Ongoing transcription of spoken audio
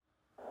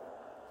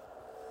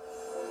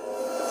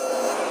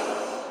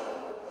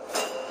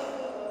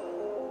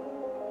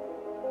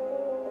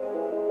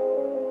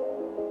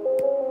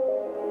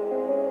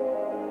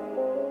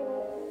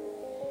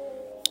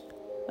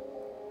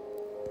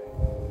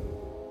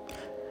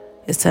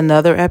It's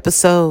another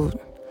episode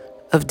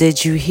of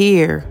Did You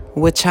Hear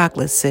What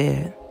Chocolate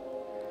Said?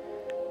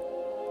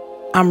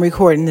 I'm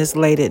recording this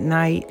late at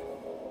night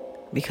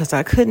because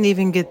I couldn't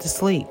even get to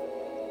sleep.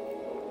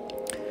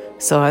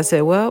 So I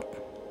said, well,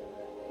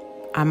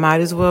 I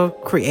might as well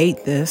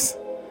create this.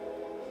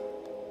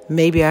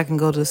 Maybe I can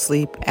go to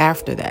sleep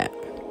after that.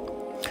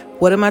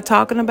 What am I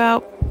talking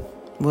about?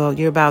 Well,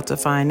 you're about to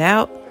find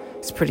out.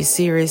 It's pretty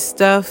serious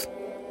stuff.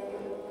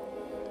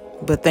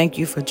 But thank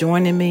you for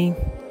joining me.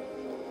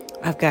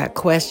 I've got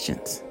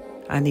questions.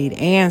 I need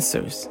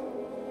answers.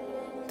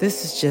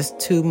 This is just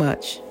too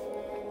much.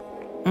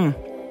 So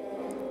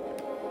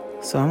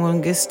I'm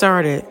going to get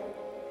started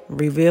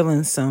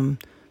revealing some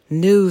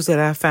news that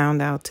I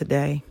found out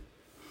today.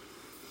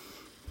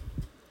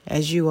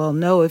 As you all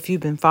know, if you've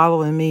been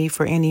following me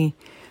for any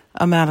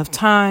amount of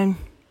time,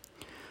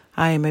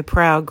 I am a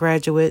proud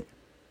graduate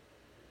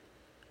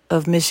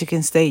of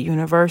Michigan State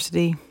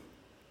University.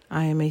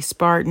 I am a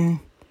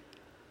Spartan.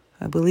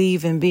 I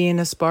believe in being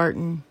a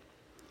Spartan.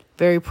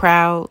 Very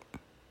proud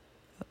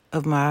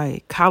of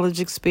my college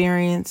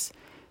experience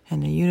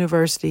and the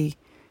university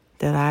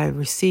that I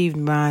received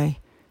my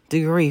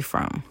degree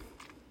from.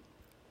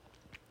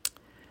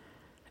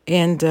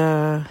 And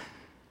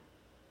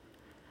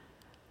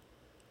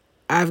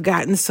I've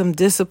gotten some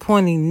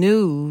disappointing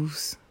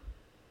news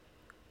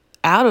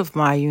out of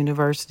my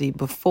university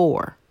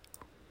before.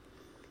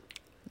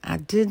 I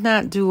did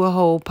not do a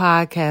whole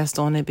podcast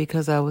on it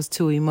because I was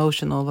too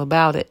emotional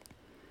about it.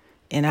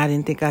 And I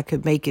didn't think I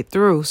could make it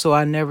through, so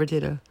I never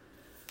did a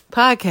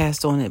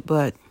podcast on it.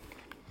 But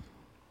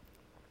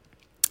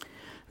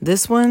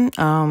this one,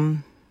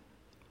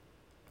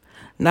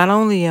 not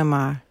only am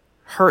I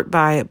hurt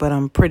by it, but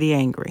I'm pretty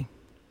angry.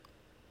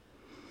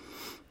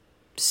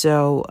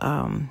 So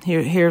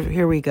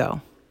here we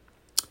go.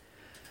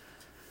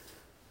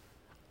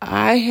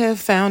 I have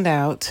found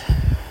out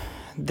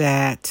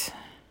that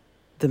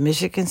the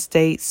Michigan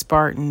State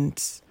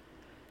Spartans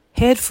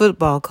head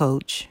football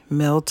coach,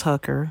 Mel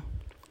Tucker,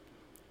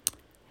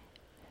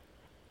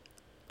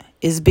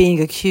 is being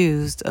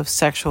accused of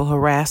sexual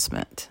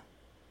harassment.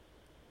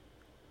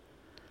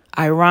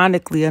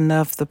 Ironically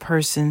enough, the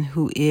person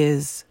who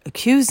is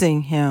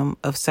accusing him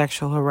of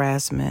sexual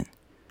harassment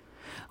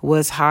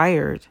was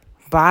hired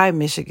by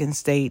Michigan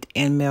State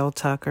and Mel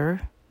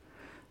Tucker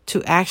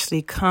to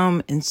actually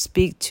come and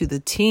speak to the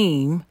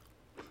team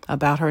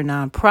about her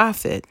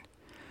nonprofit,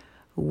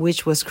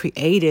 which was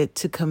created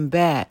to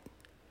combat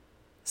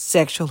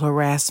sexual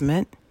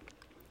harassment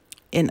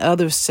and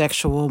other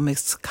sexual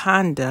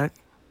misconduct,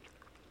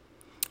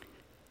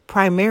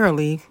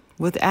 primarily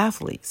with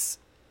athletes.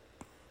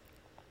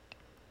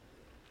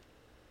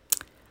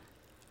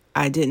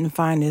 I didn't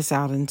find this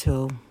out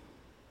until,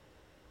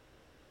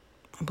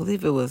 I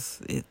believe it was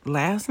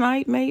last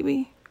night,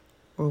 maybe?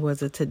 Or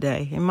was it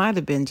today? It might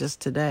have been just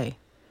today.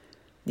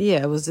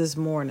 Yeah, it was this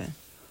morning.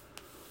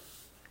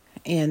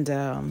 And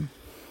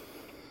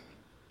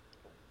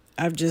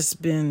I've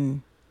just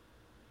been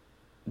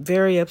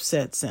very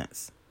upset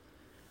since.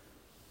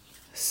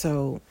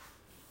 So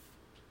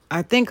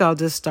I think I'll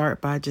just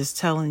start by just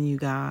telling you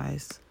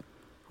guys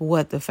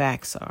what the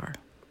facts are.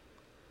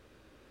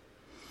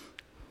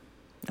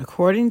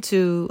 According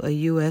to a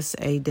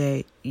USA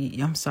Today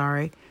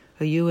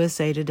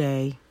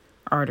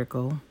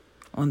article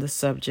on the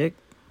subject,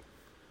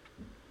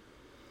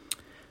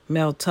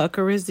 Mel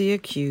Tucker is the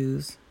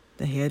accused,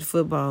 the head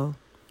football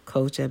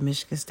coach at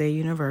Michigan State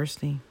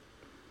University.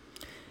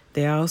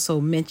 They also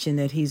mention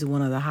that he's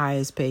one of the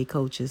highest paid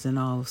coaches in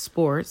all of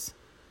sports.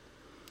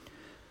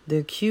 The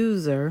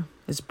accuser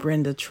is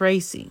Brenda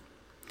Tracy.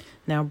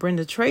 Now,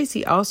 Brenda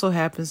Tracy also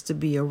happens to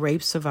be a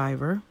rape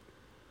survivor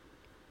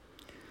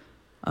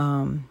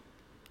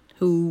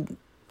who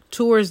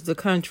tours the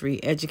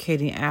country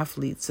educating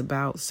athletes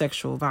about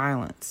sexual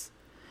violence.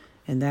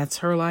 And that's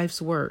her life's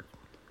work.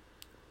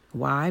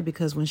 Why?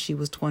 Because when she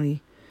was 24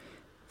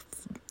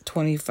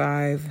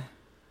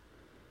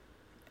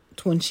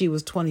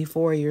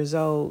 years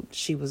old,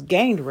 she was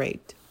gang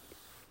raped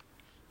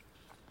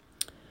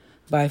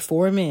by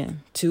 4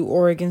 men, 2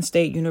 Oregon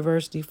State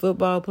University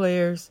football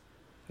players,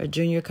 a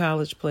junior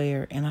college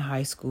player, and a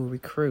high school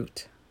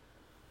recruit.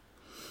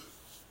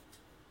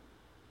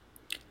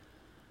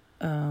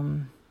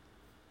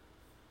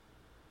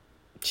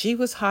 She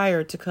was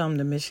hired to come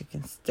to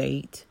Michigan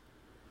State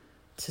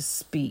to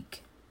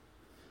speak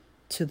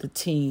to the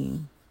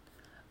team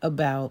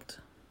about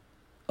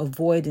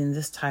avoiding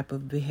this type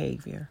of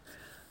behavior,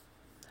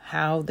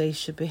 how they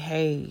should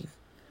behave,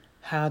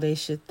 how they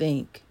should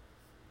think,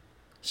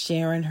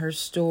 sharing her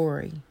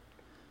story.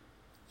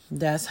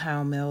 That's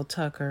how Mel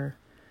Tucker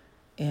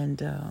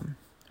and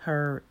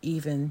her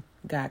even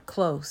got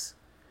close.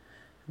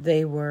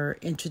 They were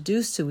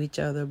introduced to each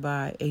other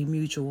by a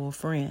mutual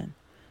friend.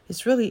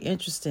 It's really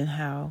interesting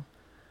how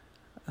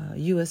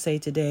USA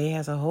Today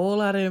has a whole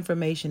lot of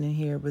information in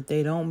here, but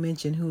they don't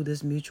mention who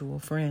this mutual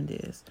friend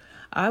is.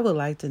 I would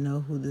like to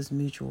know who this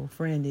mutual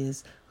friend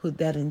is, who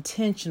that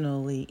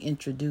intentionally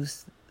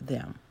introduced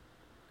them.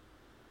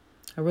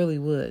 I really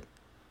would.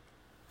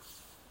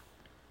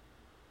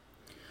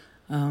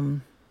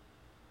 Um,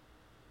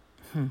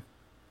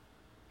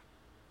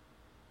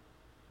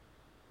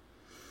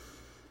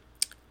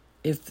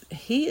 If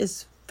he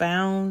is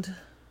found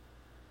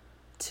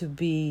to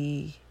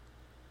be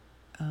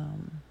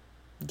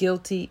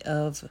guilty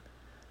of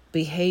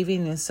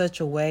behaving in such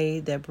a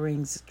way that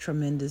brings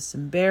tremendous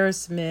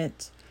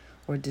embarrassment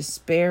or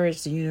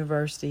disparage the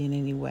university in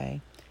any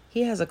way,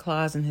 he has a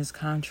clause in his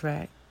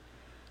contract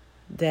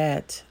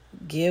that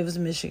gives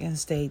Michigan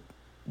State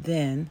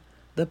then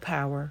the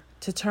power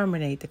to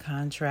terminate the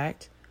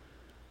contract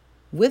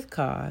with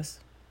cause,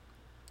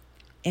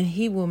 and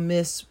he will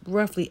miss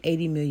roughly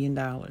 $80 million.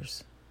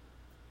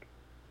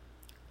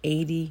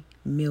 $80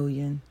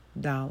 million.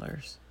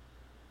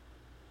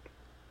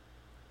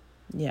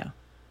 Yeah.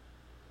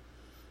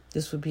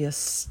 This would be a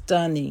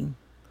stunning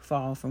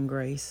fall from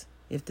grace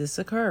if this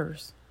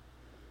occurs.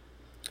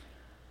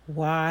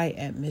 Why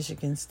at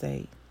Michigan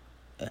State?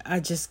 I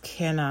just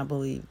cannot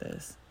believe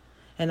this.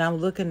 And I'm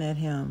looking at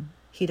him.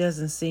 He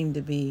doesn't seem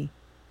to be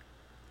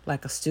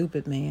like a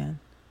stupid man.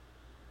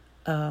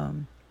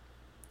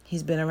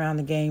 He's been around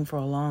the game for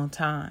a long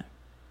time.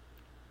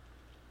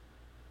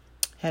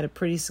 Had a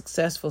pretty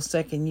successful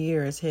second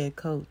year as head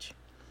coach.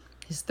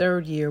 His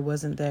third year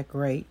wasn't that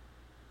great.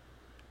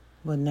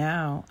 But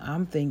now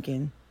I'm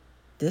thinking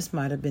this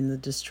might have been the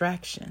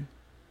distraction.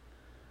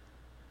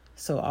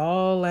 So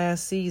all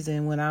last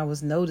season when I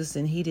was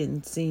noticing he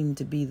didn't seem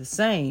to be the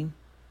same,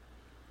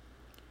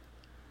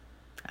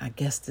 I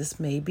guess this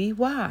may be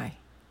why.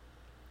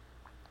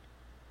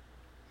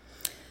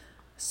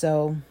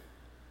 So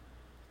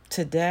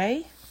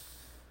today,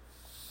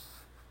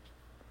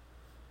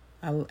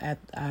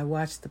 I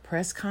watched the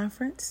press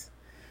conference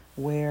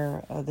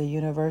where the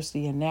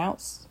university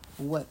announced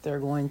what they're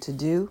going to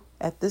do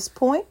at this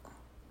point.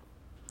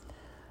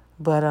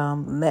 But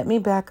let me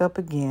back up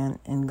again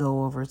and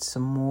go over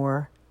some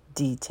more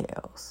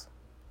details.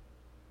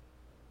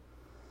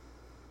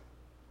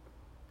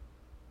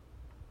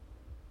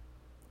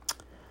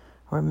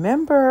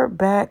 Remember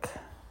back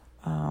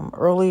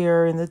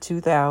earlier in the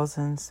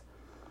 2000s,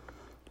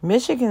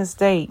 Michigan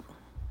State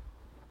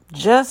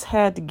just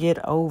had to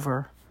get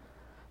over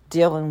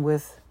dealing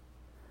with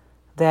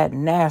that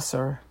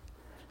Nassar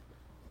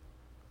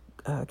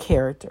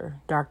character,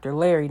 Dr.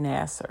 Larry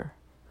Nassar,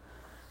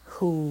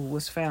 who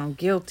was found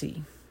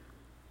guilty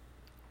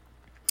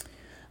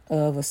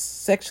of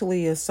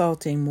sexually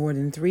assaulting more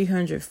than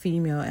 300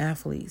 female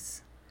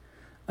athletes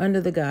under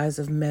the guise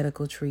of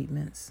medical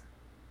treatments.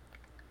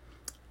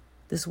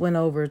 This went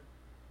over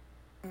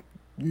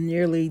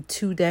nearly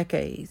 2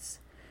 decades,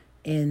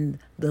 and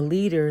the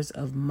leaders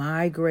of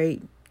my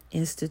great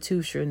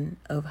institution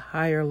of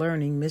higher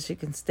learning,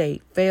 Michigan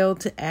State, failed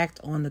to act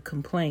on the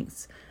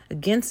complaints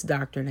against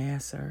Dr.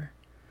 Nassar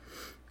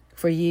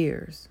for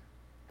years.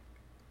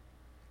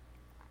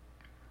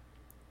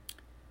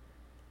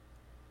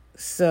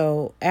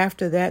 So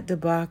after that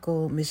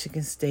debacle,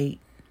 Michigan State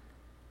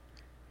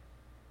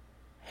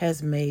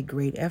has made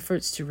great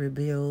efforts to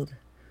rebuild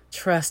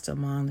trust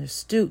among their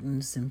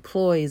students,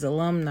 employees,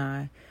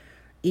 alumni,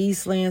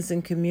 East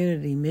Lansing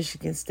community,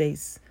 Michigan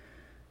State's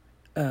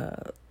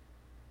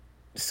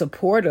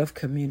supportive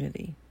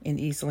community in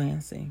East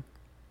Lansing,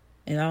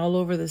 and all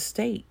over the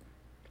state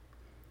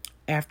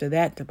after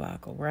that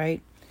debacle,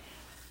 right?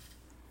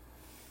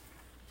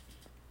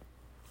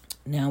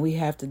 Now we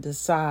have to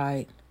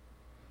decide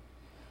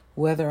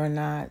whether or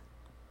not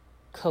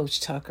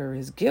Coach Tucker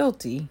is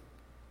guilty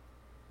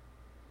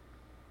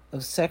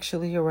of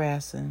sexually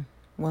harassing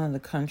one of the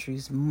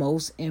country's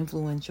most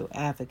influential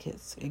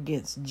advocates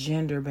against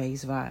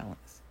gender-based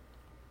violence.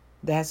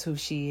 That's who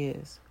she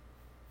is.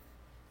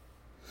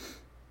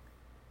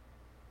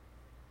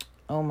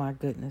 Oh my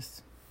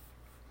goodness.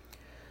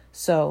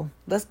 So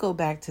let's go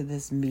back to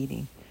this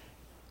meeting.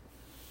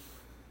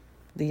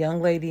 The young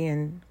lady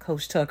and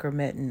Coach Tucker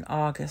met in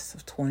August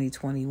of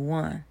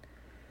 2021.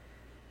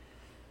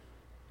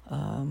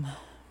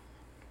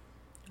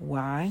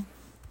 Why?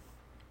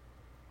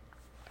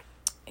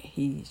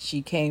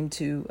 She came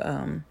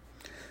to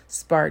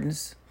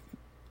Spartan's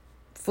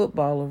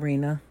football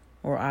arena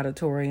or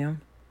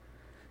auditorium,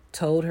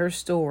 told her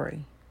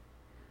story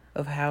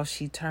of how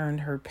she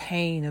turned her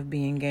pain of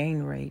being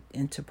gang raped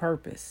into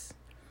purpose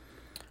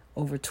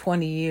over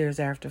 20 years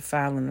after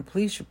filing a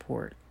police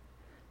report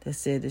that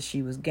said that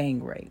she was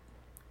gang raped.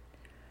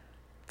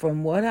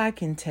 From what I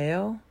can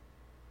tell,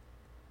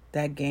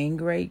 that gang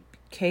rape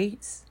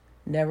case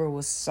never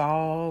was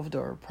solved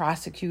or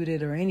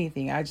prosecuted or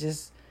anything. I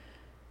just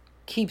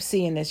keep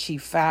seeing that she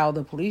filed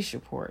a police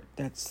report.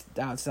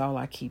 That's all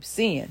I keep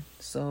seeing.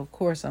 So, of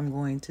course, I'm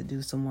going to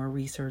do some more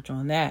research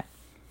on that.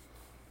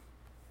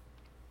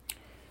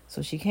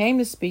 So she came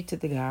to speak to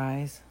the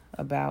guys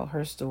about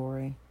her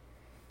story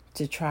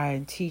to try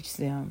and teach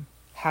them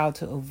how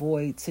to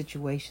avoid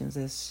situations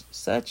as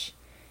such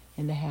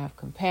and to have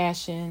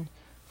compassion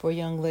for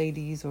young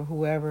ladies or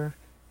whoever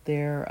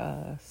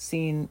they're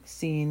seeing,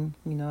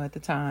 at the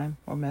time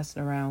or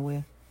messing around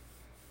with.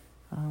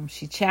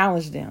 She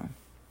challenged them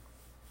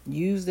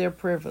use their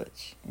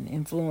privilege and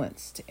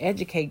influence to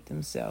educate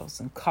themselves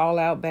and call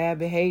out bad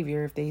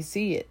behavior if they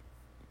see it.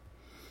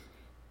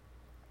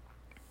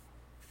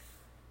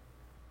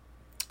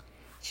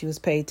 She was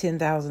paid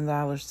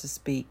 $10,000 to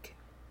speak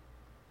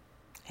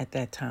at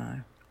that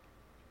time.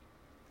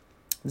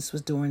 This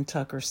was during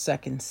Tucker's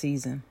second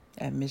season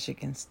at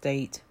Michigan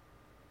State.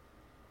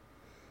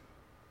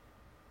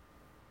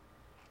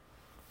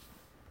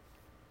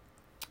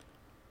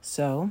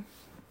 So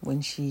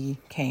when she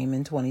came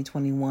in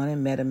 2021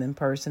 and met him in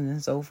person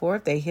and so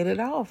forth, they hit it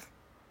off.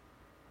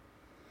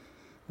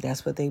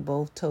 That's what they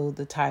both told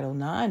the Title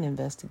IX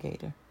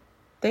investigator.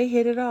 They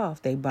hit it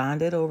off. They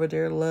bonded over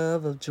their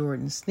love of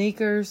Jordan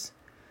sneakers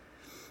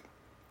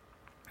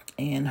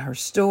and her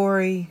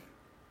story.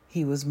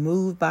 He was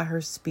moved by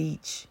her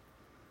speech.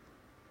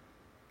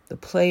 The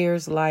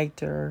players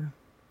liked her.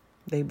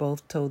 They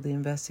both told the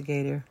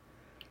investigator.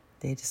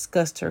 They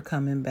discussed her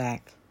coming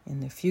back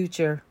in the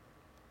future.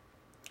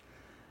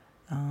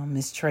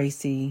 Miss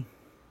Tracy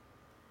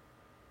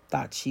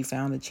thought she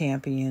found a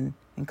champion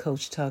in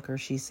Coach Tucker.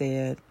 She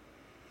said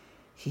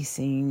he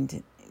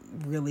seemed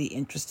really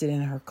interested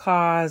in her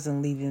cause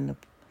and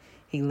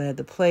he led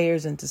the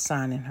players into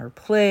signing her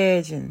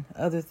pledge and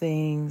other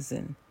things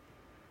and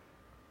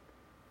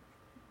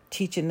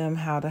teaching them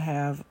how to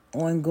have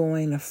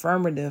ongoing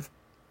affirmative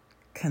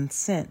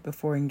consent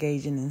before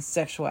engaging in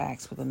sexual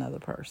acts with another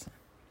person.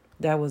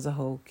 That was the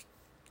whole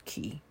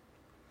key.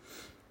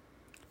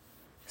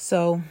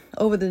 So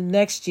over the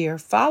next year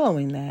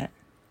following that,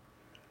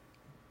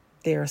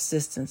 their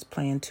assistants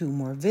planned 2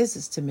 more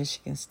visits to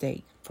Michigan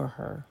State for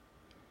her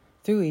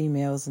through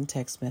emails and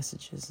text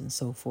messages and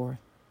so forth.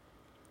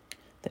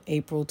 The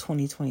April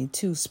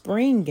 2022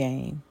 spring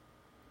game,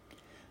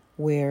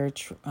 where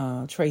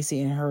Tracy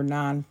and her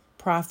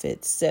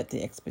nonprofit set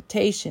the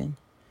expectation,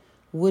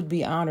 would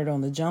be honored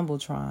on the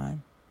Jumbotron,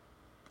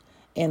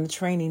 and the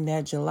training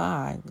that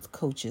July with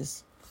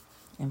coaches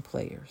and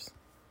players.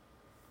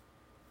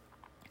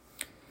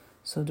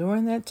 So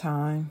during that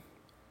time,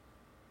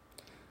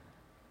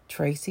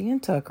 Tracy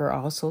and Tucker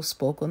also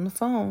spoke on the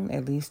phone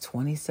at least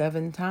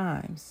 27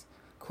 times,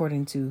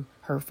 according to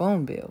her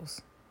phone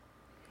bills.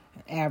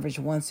 An average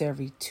once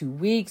every 2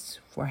 weeks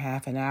for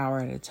half an hour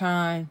at a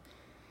time.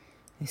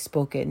 They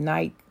spoke at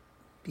night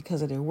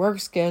because of their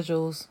work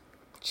schedules,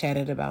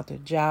 chatted about their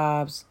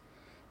jobs,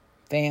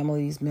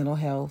 families, mental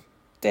health,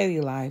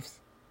 daily life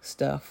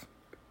stuff.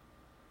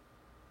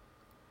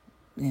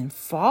 In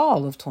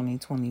fall of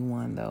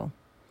 2021, though,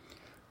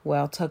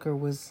 while Tucker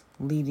was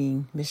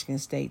leading Michigan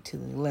State to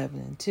the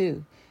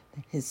 11-2,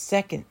 his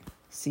second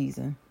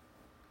season,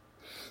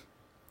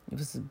 it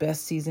was the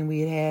best season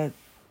we had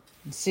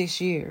in 6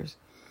 years.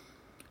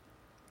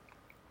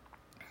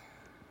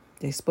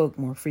 They spoke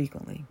more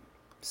frequently.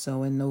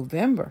 So in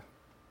November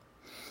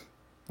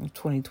of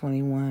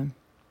 2021,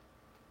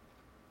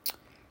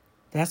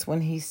 that's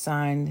when he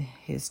signed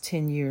his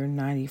 10-year,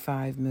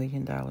 $95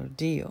 million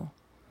deal,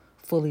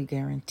 fully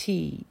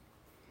guaranteed,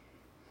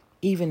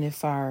 even if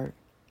fired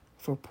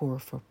for poor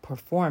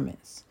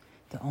performance.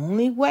 The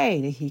only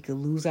way that he could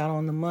lose out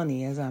on the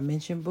money, as I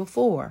mentioned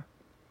before,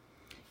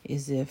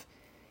 is if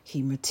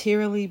he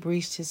materially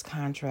breached his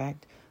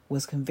contract,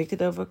 was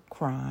convicted of a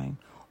crime,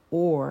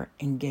 or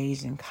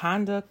engaged in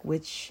conduct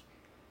which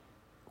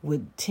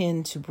would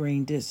tend to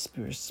bring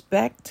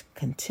disrespect,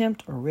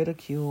 contempt, or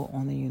ridicule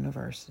on the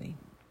university.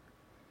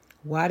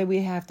 Why do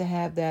we have to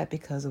have that?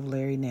 Because of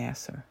Larry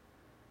Nassar.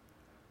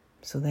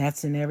 So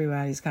that's in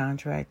everybody's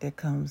contract that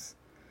comes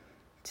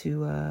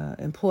to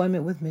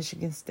employment with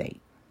Michigan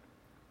State.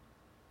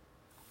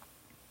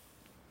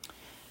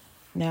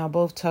 Now,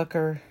 both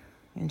Tucker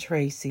and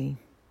Tracy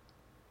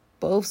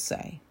both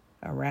say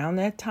around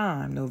that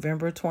time,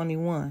 November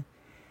 21,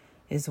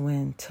 is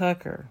when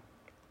Tucker,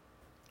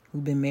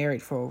 who'd been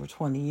married for over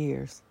 20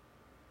 years,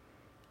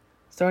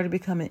 started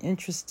becoming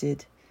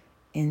interested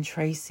in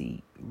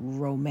Tracy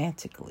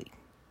romantically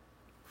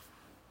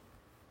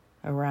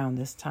around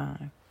this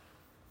time.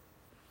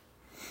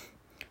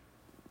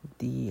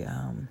 The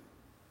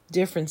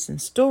difference in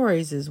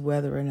stories is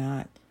whether or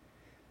not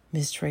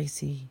Miss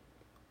Tracy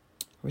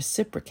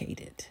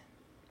reciprocated.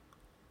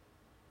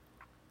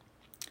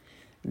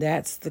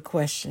 That's the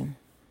question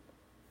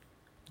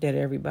that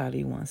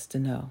everybody wants to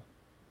know,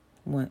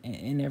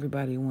 and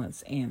everybody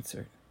wants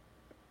answered.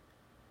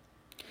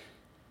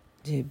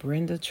 Did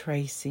Brenda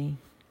Tracy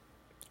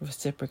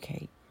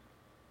reciprocate?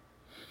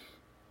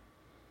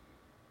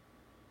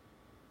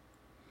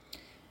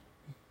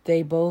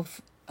 They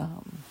both,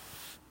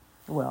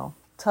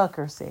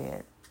 Tucker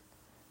said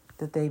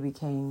that they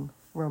became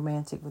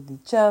romantic with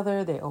each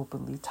other. They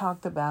openly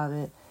talked about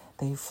it.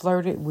 They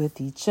flirted with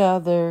each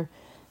other.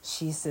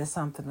 She said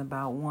something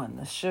about wanting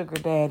a sugar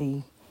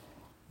daddy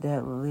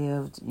that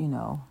lived,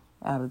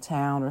 out of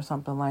town or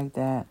something like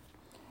that.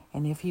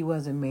 And if he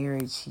wasn't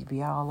married, she'd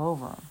be all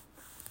over him.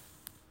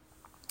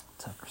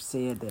 Tucker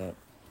said that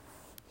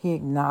he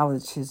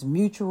acknowledged his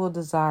mutual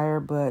desire,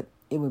 but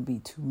it would be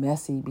too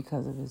messy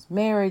because of his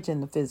marriage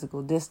and the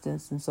physical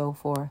distance and so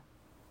forth.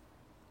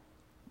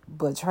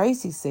 But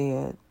Tracy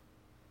said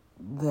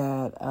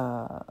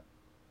that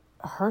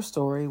her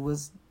story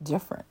was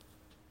different.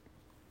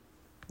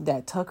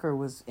 That Tucker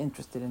was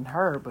interested in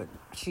her, but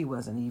she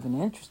wasn't even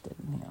interested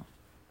in him.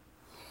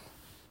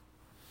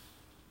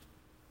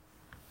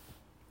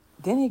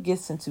 Then it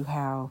gets into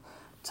how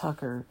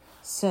Tucker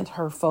sent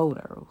her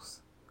photos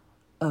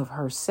of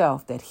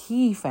herself that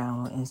he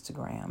found on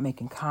Instagram,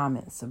 making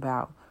comments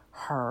about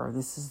her.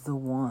 This is the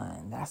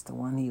one. That's the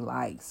one he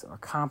likes, or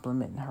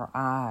complimenting her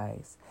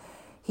eyes.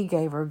 He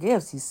gave her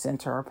gifts. He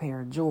sent her a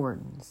pair of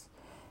Jordans.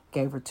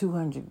 Gave her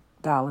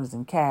 $200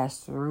 in cash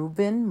through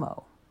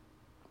Venmo.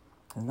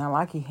 It's not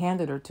like he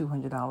handed her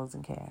 $200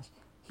 in cash.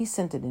 He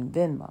sent it in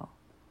Venmo.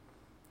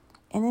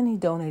 And then he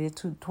donated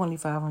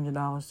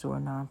 $2,500 to a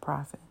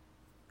nonprofit.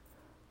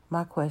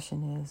 My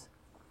question is,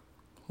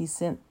 he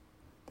sent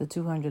the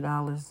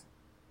 $200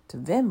 to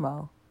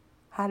Venmo.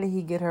 How did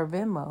he get her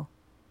Venmo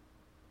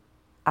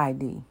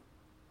ID?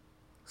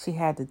 She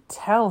had to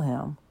tell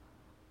him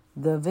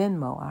the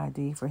Venmo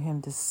ID for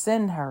him to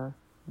send her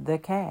the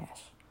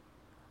cash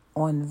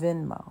on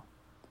Venmo.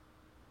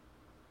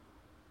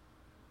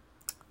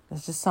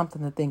 It's just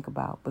something to think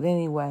about. But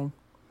anyway,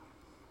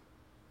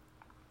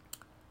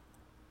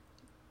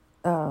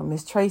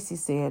 Miss Tracy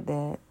said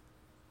that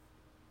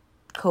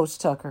Coach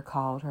Tucker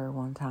called her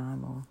one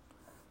time on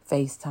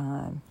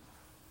FaceTime.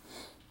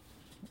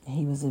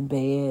 He was in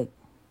bed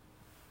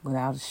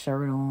without his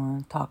shirt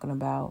on, talking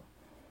about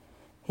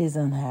his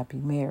unhappy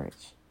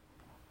marriage.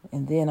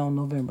 And then on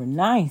November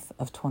 9th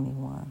of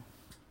 21,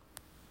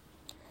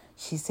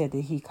 she said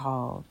that he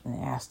called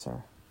and asked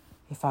her,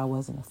 if I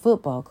wasn't a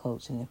football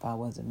coach and if I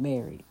wasn't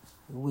married,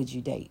 would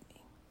you date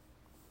me?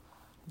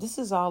 This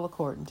is all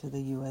according to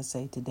the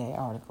USA Today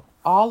article.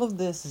 All of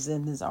this is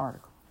in this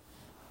article.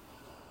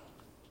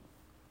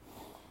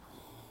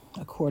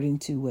 According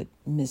to what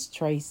Miss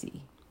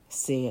Tracy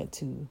said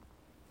to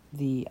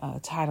the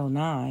Title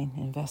IX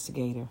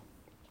investigator,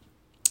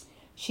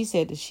 she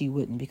said that she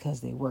wouldn't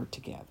because they worked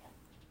together.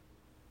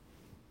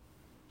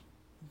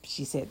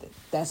 She said that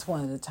that's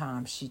one of the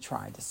times she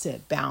tried to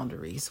set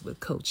boundaries with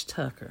Coach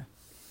Tucker.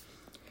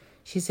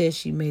 She said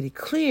she made it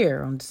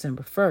clear on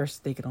December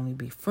 1st they could only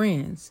be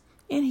friends,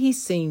 and he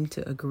seemed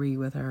to agree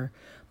with her.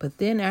 But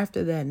then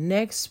after that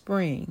next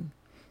spring,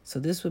 so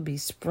this would be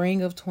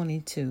spring of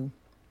 22,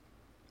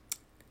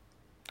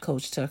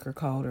 Coach Tucker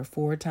called her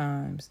 4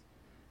 times,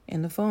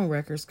 and the phone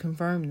records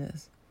confirmed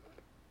this.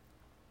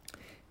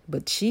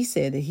 But she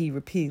said that he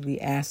repeatedly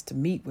asked to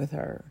meet with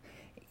her,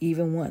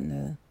 even wanting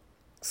to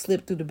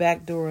slip through the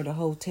back door of the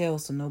hotel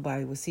so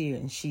nobody was here,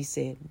 and she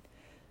said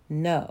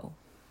no.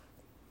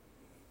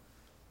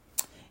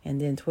 And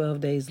then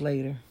 12 days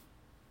later,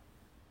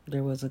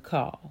 there was a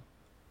call.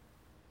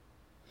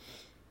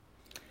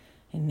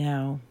 And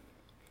now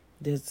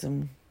there's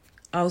some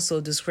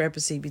also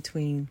discrepancy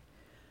between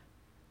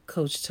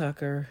Coach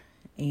Tucker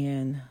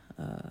and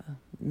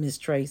Miss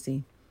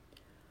Tracy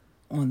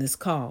on this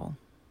call,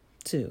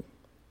 too.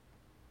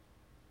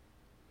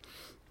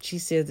 She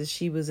said that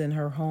she was in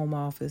her home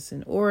office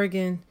in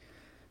Oregon.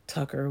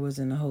 Tucker was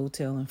in a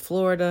hotel in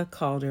Florida,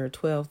 called her at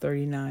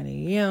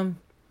 12:39 a.m.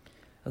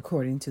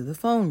 According to the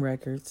phone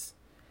records,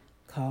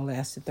 call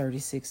lasted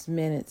 36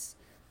 minutes.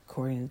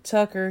 According to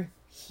Tucker,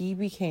 he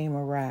became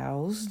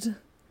aroused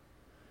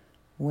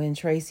when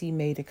Tracy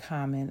made a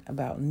comment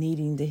about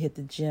needing to hit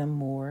the gym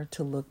more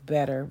to look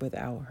better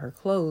without her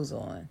clothes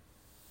on.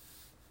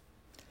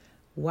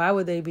 Why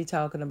would they be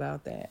talking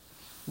about that?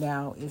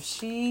 Now,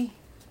 if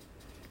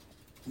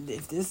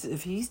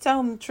he's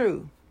telling the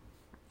truth,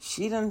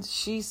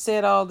 she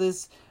said all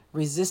this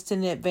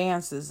resistant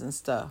advances and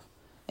stuff,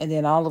 and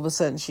then all of a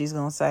sudden she's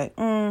gonna say,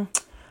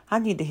 I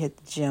need to hit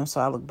the gym so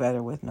I look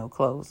better with no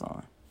clothes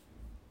on.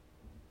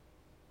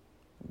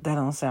 That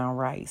don't sound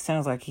right.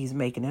 Sounds like he's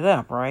making it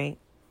up, right?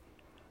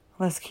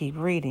 Let's keep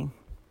reading.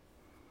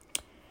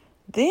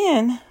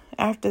 Then,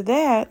 after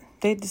that,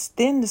 they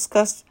then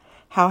discussed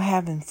how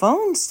having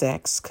phone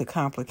sex could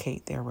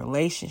complicate their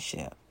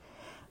relationship.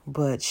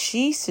 But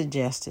she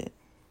suggested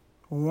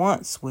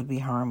once would be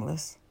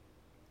harmless,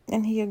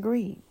 and he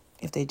agreed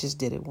if they just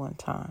did it one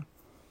time.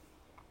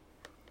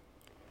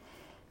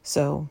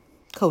 So,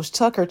 Coach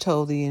Tucker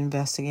told the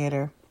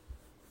investigator,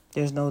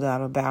 there's no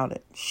doubt about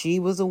it, she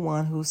was the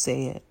one who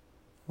said,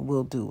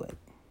 we'll do it.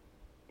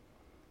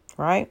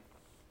 Right?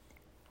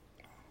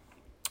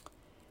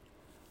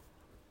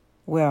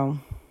 Well,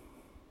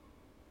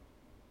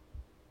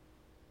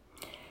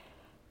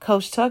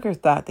 Coach Tucker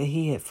thought that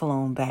he had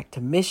flown back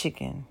to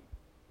Michigan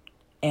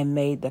and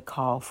made the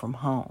call from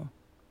home.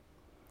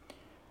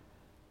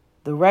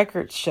 The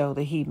records show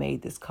that he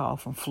made this call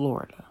from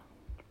Florida.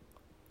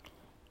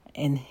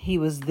 And he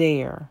was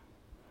there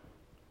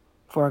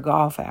for a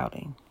golf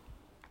outing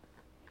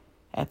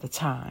at the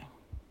time.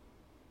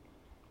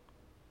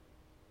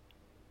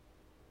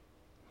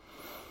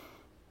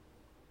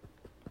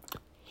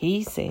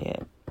 He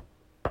said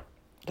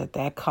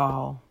that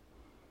call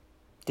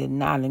did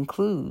not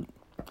include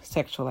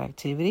sexual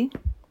activity.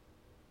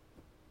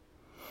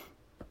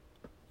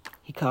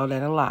 He called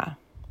that a lie.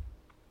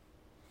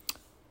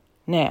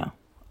 Now,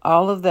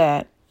 all of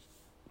that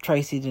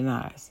Tracy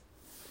denies.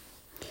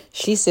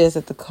 She says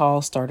that the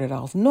call started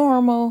off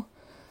normal,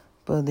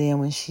 but then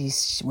when she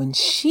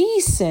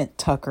sent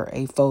Tucker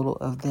a photo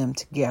of them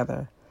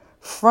together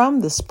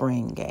from the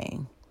spring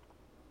game,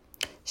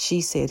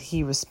 she said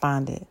he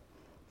responded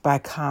by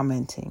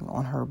commenting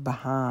on her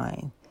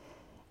behind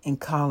and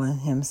calling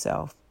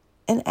himself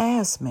an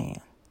ass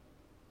man.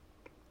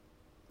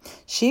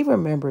 She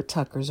remembered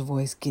Tucker's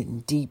voice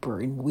getting deeper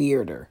and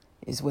weirder,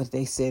 is what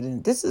they said.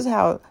 And this is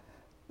how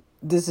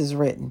this is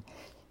written.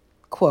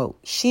 Quote,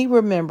 she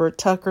remembered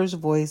Tucker's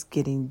voice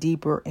getting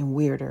deeper and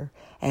weirder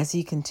as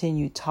he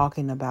continued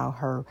talking about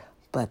her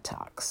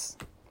buttocks.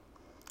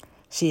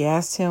 She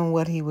asked him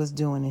what he was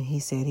doing, and he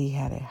said he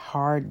had a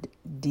hard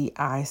dick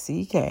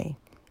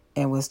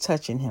and was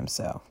touching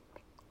himself.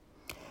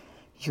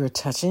 You're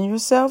touching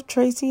yourself?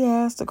 Tracy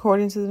asked.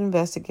 According to the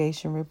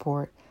investigation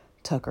report,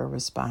 Tucker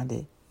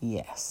responded,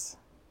 yes.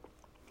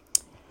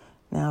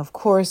 Now, of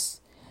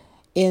course,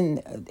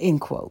 end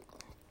quote,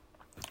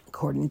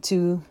 according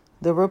to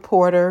the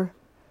reporter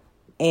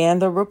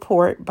and the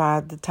report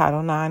by the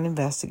Title IX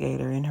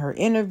investigator, in her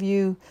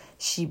interview,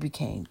 she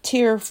became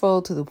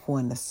tearful to the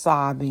point of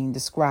sobbing,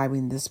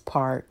 describing this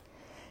part.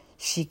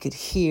 She could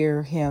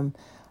hear him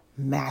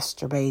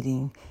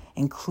masturbating,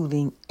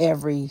 including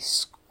every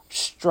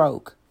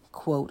stroke,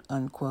 quote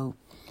unquote.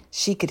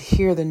 She could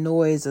hear the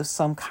noise of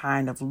some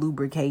kind of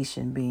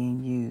lubrication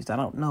being used. I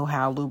don't know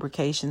how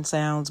lubrication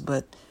sounds,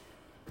 but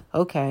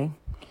okay.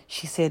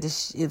 She said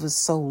it was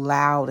so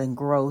loud and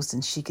gross,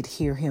 and she could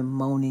hear him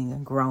moaning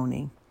and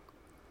groaning.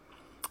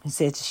 He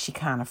said she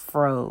kind of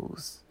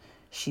froze.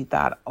 She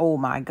thought, oh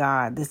my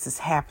God, this is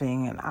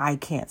happening and I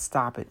can't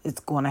stop it. It's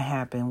going to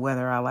happen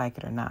whether I like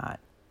it or not.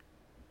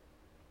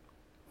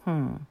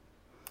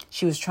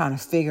 She was trying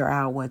to figure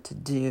out what to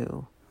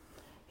do.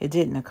 It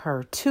didn't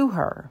occur to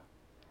her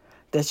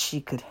that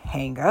she could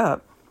hang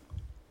up.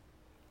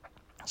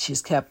 She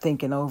just kept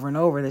thinking over and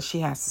over that she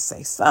has to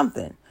say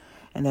something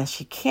and that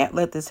she can't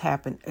let this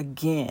happen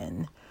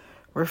again,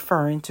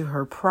 referring to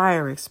her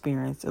prior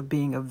experience of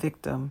being a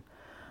victim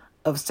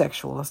of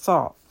sexual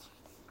assault.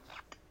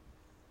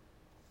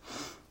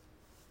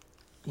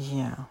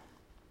 Yeah.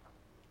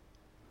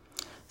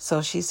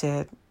 So she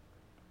said,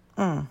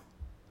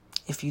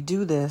 if you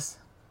do this,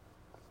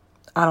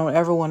 I don't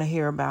ever want to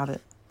hear about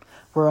it.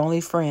 We're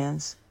only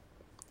friends.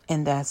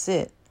 And that's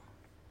it,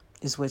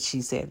 is what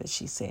she said that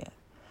she said.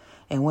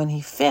 And when he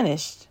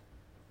finished,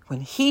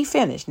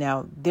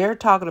 now they're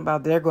talking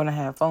about they're going to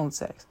have phone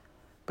sex.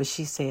 But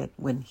she said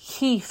when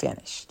he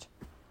finished,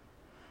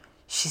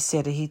 she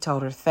said that he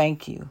told her,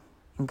 thank you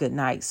and good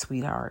night,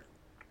 sweetheart.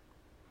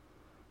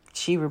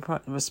 She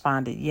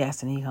responded,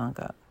 yes, and he hung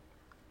up.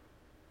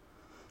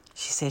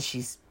 She said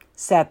she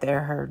sat there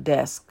at her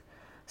desk,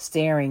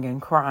 staring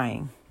and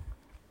crying.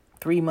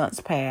 3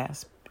 months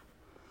passed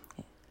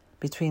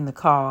between the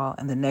call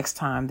and the next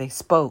time they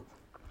spoke.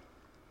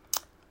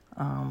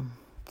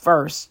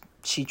 First,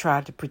 she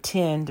tried to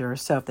pretend to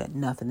herself that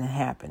nothing had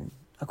happened.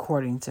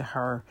 According to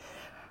her,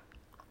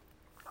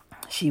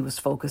 she was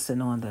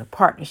focusing on the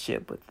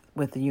partnership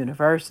with the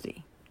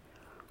university.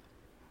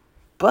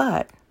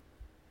 But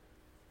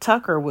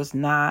Tucker was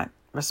not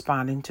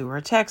responding to her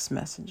text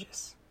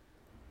messages.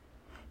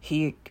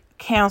 He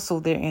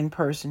canceled their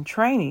in-person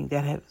training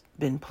that had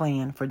been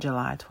planned for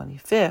July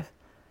 25th.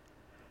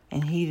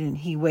 And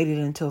he waited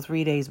until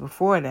 3 days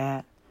before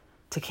that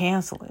to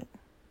cancel it.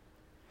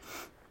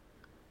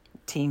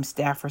 Team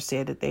staffer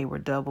said that they were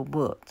double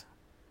booked,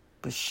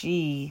 but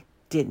she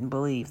didn't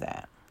believe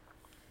that.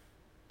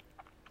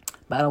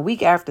 About a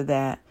week after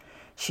that,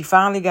 she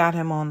finally got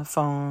him on the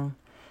phone.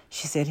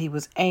 She said he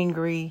was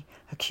angry,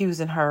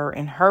 accusing her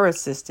and her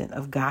assistant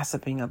of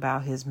gossiping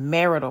about his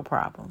marital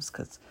problems.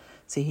 Because,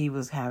 see, he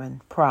was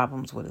having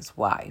problems with his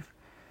wife,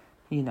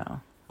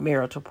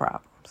 marital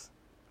problems.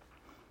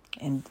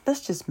 And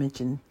let's just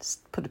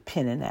put a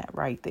pin in that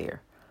right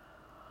there.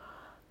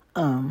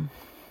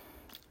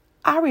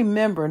 I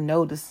remember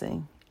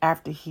noticing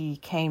after he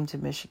came to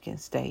Michigan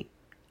State,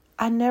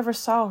 I never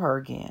saw her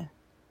again.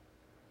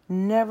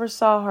 Never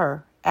saw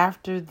her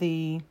after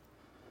the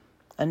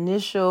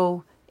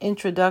initial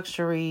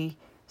introductory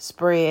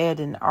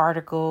spread and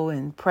article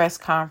and press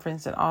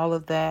conference and all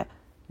of that.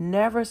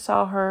 Never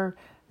saw her.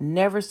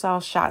 Never saw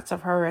shots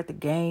of her at the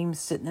game,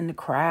 sitting in the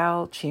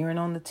crowd, cheering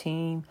on the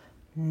team.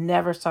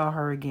 Never saw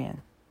her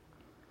again.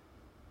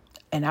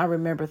 And I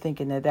remember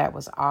thinking that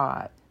was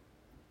odd.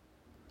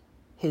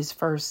 His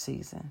first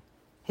season,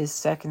 his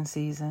second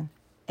season,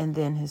 and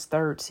then his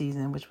third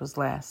season, which was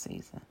last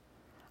season.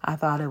 I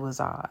thought it was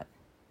odd.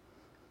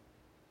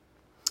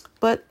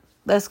 But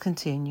let's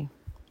continue.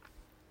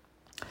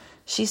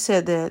 She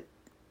said that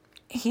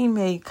he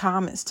made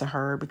comments to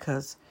her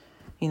because,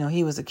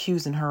 he was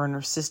accusing her and her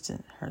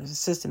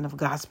assistant of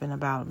gossiping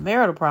about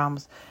marital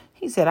problems.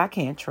 He said, I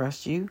can't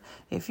trust you.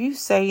 If you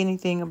say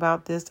anything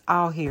about this,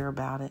 I'll hear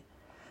about it.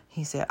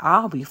 He said,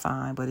 I'll be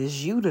fine, but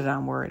it's you that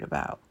I'm worried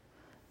about.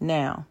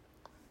 Now,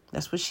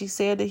 that's what she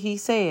said that he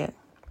said.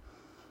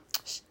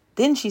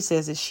 Then she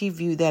says that she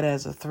viewed that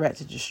as a threat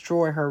to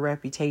destroy her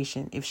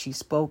reputation if she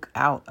spoke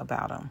out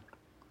about him.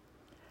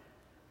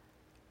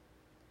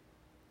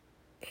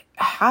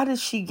 How did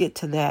she get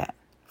to that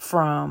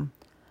from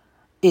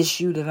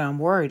issue that I'm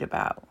worried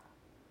about?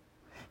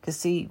 Because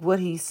see, what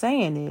he's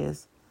saying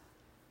is,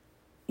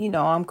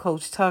 I'm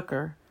Coach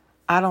Tucker.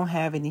 I don't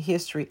have any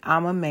history.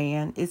 I'm a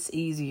man. It's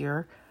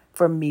easier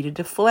for me to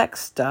deflect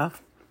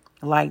stuff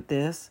like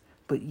this.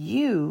 But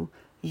you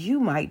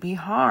might be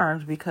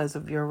harmed because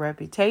of your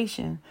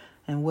reputation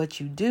and what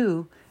you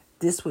do.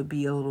 This would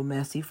be a little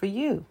messy for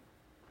you.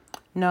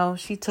 No,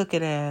 she took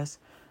it as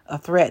a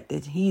threat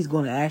that he's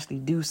going to actually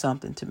do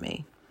something to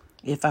me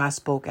if I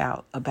spoke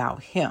out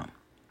about him.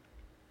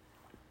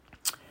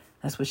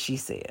 That's what she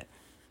said.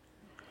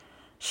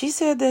 She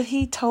said that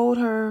he told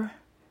her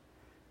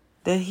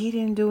that he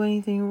didn't do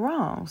anything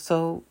wrong.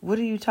 So what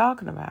are you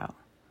talking about?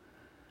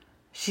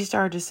 She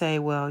started to say,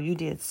 well, you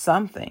did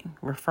something,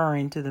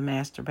 referring to the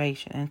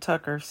masturbation. And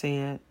Tucker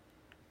said,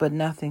 but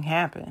nothing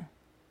happened.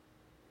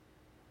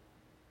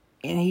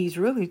 And he's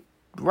really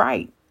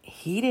right.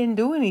 He didn't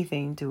do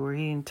anything to her.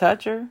 He didn't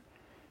touch her.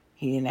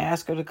 He didn't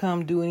ask her to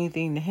come do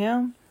anything to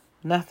him.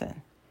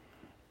 Nothing.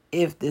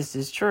 If this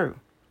is true.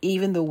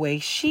 Even the way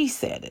she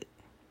said it.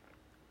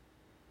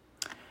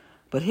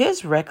 But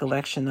his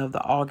recollection of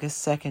the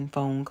August 2nd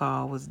phone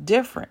call was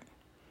different.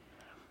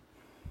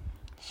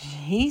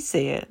 He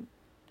said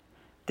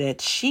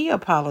that she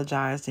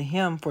apologized to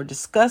him for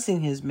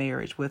discussing his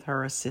marriage with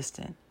her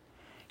assistant,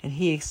 and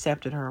he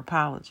accepted her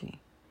apology.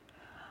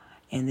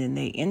 And then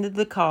they ended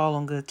the call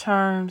on good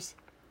terms,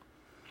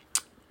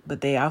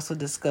 but they also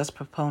discussed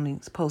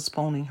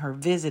postponing her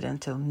visit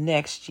until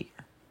next year,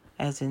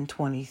 as in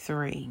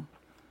 23,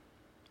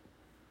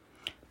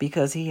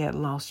 because he had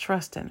lost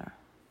trust in her.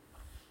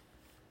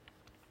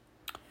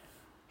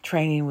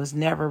 Training was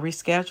never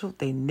rescheduled.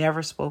 They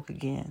never spoke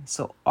again.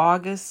 So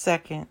August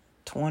 2nd,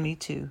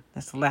 22,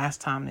 that's the last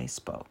time they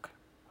spoke.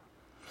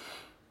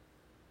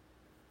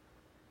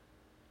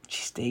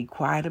 She stayed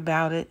quiet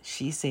about it,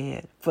 she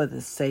said, for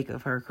the sake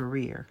of her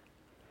career.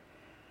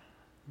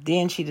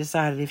 Then she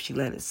decided if she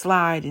let it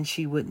slide, then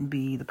she wouldn't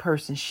be the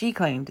person she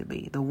claimed to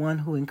be, the one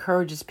who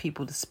encourages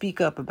people to speak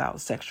up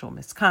about sexual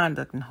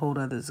misconduct and hold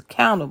others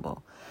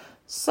accountable.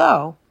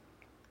 So,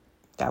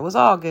 that was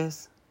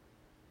August.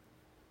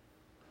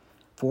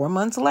 4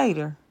 months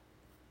later,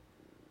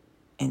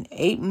 and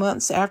 8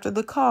 months after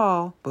the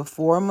call, but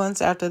 4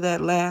 months after that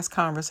last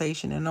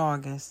conversation in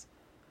August,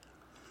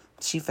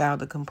 she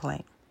filed a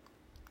complaint,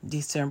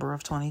 December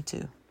of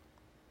 22.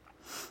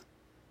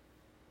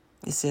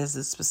 It says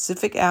the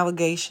specific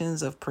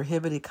allegations of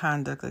prohibited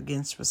conduct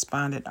against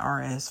respondent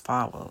are as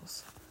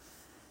follows.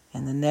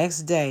 And the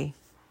next day,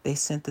 they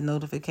sent the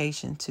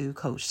notification to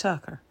Coach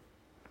Tucker.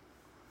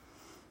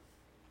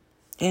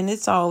 And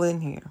it's all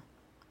in here.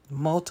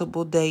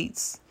 Multiple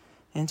dates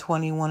in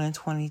 21 and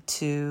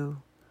 22,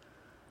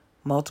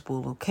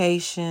 multiple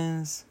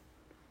locations,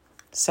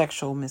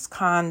 sexual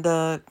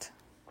misconduct,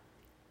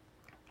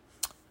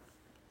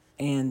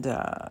 and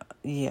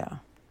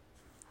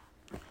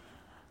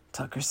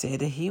Tucker said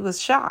that he was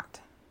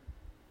shocked.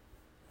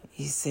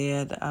 He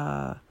said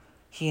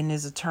he and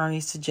his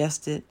attorney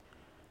suggested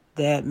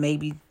that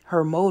maybe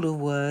her motive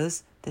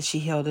was that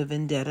she held a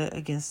vendetta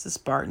against the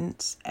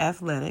Spartans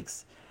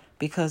athletics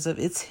because of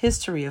its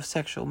history of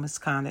sexual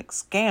misconduct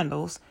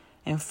scandals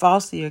and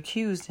falsely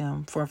accused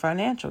him for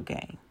financial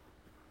gain.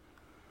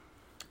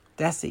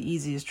 That's the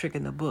easiest trick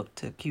in the book,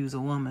 to accuse a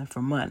woman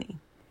for money.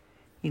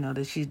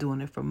 That she's doing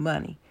it for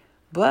money.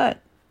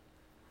 But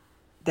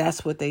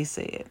that's what they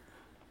said.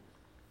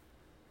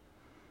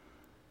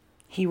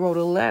 He wrote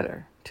a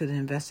letter to the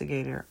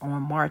investigator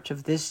on March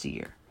of this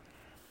year.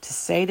 To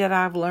say that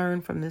I've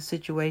learned from this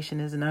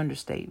situation is an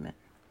understatement.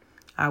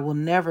 I will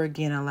never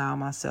again allow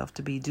myself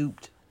to be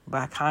duped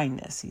by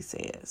kindness, he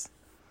says.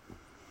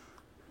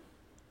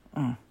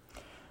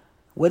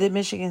 What did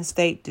Michigan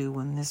State do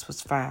when this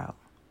was filed?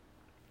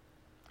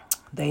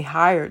 They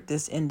hired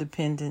this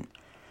independent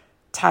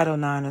Title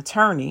IX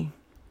attorney,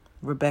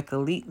 Rebecca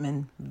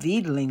Lietman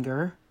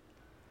Wiedlinger,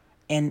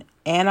 an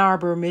Ann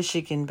Arbor,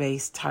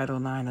 Michigan-based Title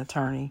IX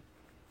attorney,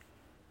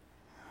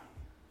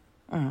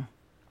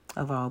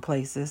 of all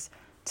places,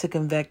 to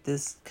conduct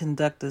this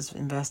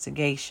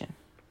investigation.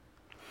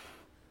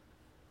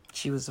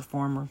 She was a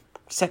former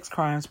sex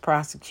crimes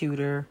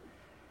prosecutor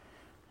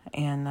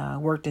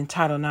and worked in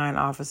Title IX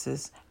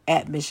offices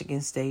at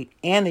Michigan State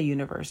and the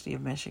University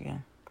of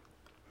Michigan.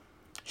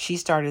 She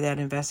started that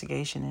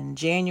investigation in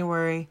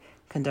January,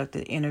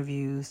 conducted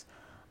interviews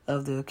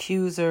of the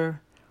accuser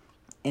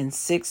and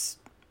 6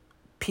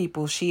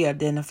 people she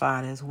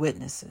identified as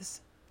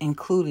witnesses,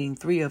 including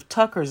 3 of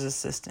Tucker's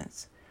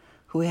assistants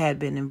who had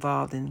been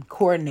involved in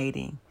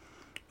coordinating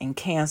and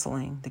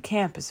canceling the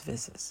campus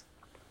visits.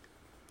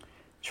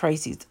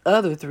 Tracy's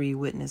other 3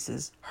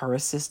 witnesses, her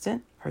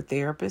assistant, her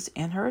therapist,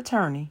 and her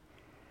attorney,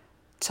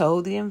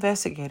 told the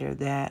investigator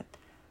that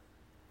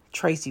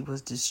Tracy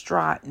was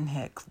distraught and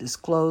had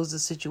disclosed the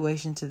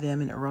situation to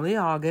them in early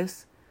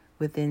August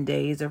within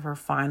days of her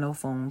final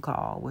phone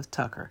call with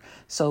Tucker.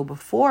 So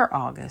before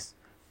August,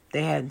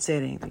 they hadn't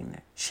said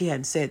anything. She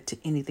hadn't said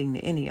anything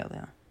to any of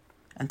them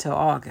until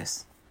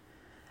August.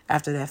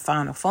 After that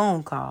final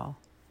phone call,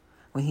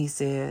 when he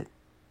said,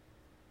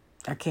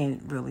 I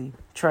can't really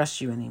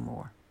trust you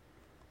anymore.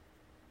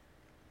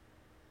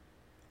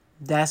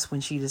 That's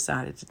when she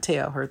decided to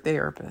tell her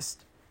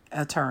therapist,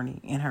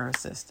 attorney, and her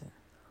assistant.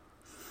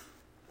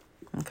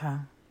 Okay.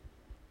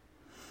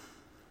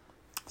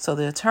 So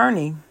the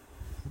attorney,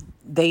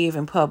 they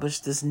even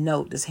published this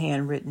note, this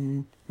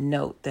handwritten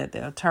note that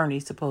the attorney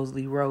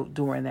supposedly wrote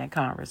during that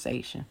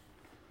conversation.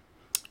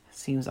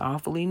 Seems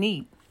awfully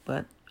neat,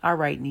 but I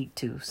write neat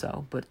too,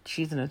 but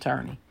she's an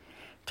attorney.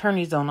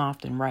 Attorneys don't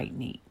often write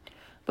neat.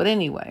 But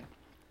anyway,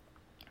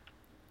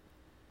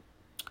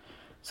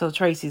 so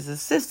Tracy's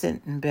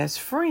assistant and best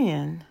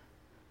friend,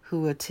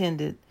 who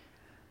attended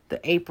the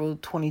April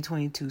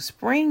 2022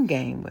 spring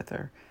game with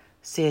her,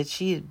 said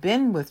she had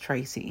been with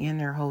Tracy in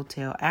their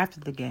hotel after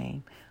the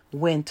game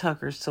when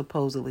Tucker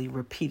supposedly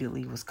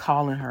repeatedly was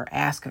calling her,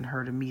 asking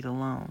her to meet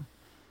alone.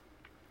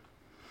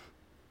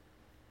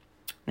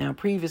 Now,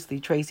 previously,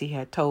 Tracy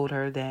had told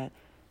her that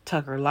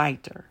Tucker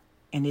liked her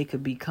and it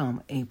could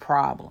become a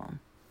problem.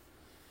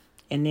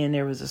 And then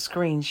there was a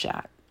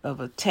screenshot of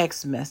a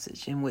text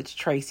message in which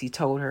Tracy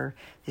told her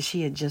that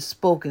she had just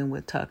spoken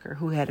with Tucker,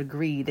 who had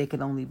agreed they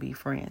could only be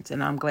friends.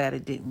 And I'm glad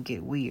it didn't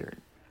get weird.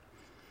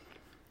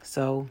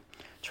 So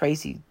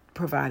Tracy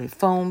provided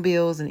phone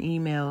bills and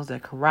emails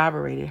that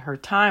corroborated her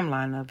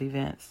timeline of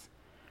events.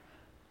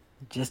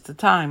 Just a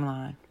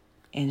timeline.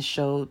 And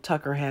showed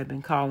Tucker had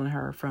been calling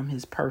her from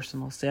his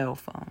personal cell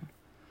phone.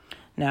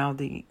 Now,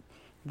 the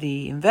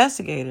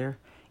investigator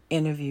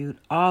interviewed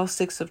all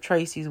 6 of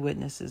Tracy's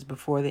witnesses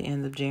before the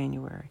end of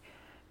January.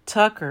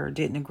 Tucker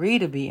didn't agree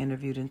to be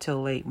interviewed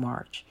until late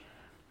March.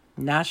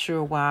 Not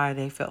sure why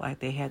they felt like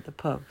they had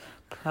to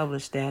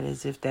publish that,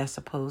 as if that's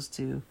supposed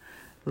to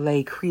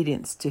lay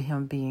credence to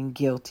him being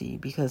guilty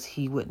because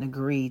he wouldn't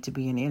agree to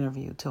be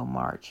interviewed till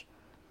March.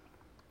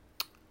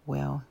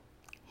 Well,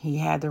 he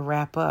had to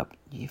wrap up.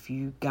 If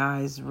you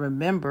guys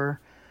remember,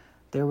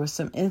 there were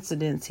some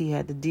incidents he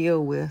had to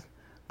deal with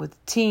the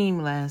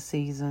team last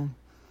season,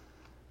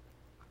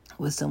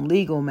 with some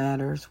legal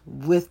matters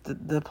with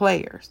the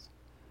players.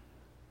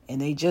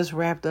 And they just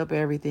wrapped up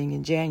everything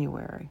in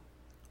January.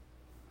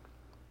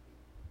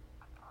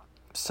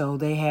 So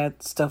they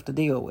had stuff to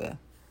deal with.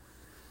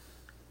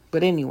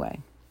 But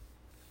anyway,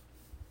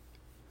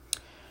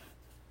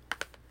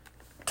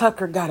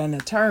 Tucker got an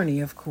attorney,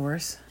 of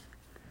course.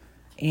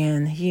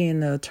 And he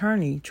and the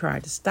attorney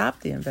tried to stop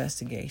the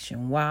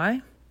investigation.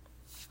 Why?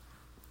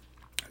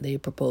 They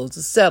proposed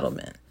a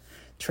settlement.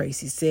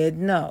 Tracy said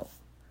no.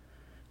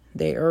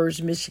 They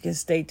urged Michigan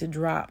State to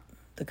drop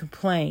the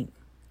complaint,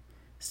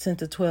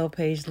 sent a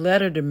 12-page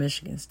letter to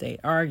Michigan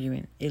State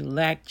arguing it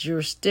lacked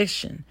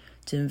jurisdiction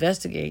to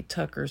investigate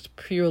Tucker's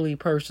purely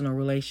personal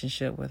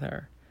relationship with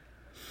her.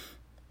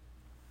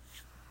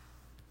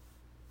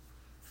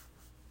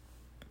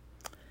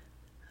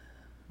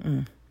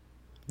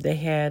 They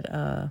had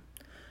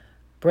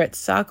Brett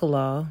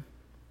Sokolow,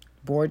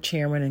 board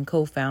chairman and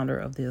co-founder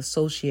of the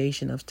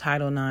Association of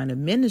Title IX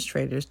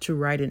Administrators, to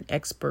write an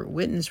expert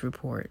witness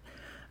report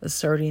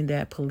asserting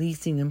that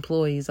policing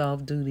employees'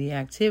 off-duty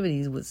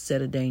activities would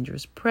set a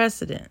dangerous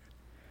precedent.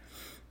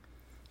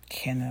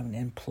 Can an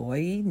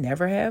employee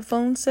never have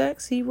phone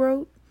sex, he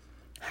wrote?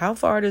 How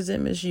far does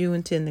MSU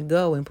intend to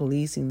go in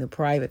policing the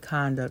private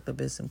conduct of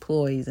its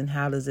employees, and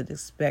how does it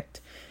expect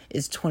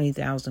its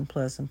 20,000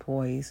 plus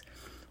employees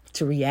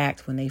to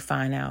react when they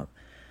find out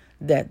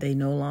that they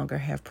no longer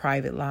have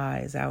private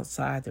lives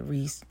outside the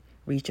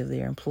reach of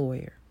their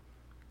employer?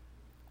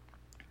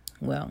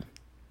 Well,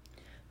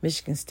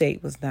 Michigan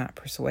State was not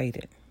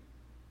persuaded,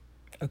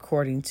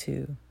 according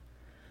to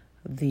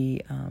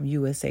the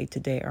USA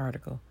Today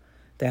article.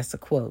 That's a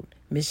quote.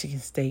 Michigan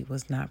State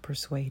was not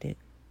persuaded.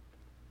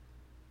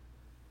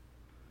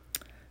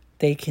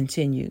 They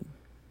continued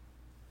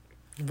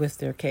with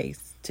their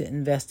case to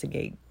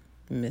investigate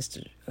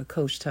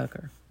Coach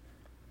Tucker.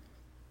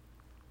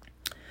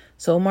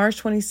 So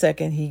March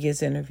 22nd, he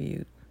gets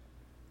interviewed.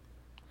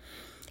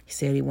 He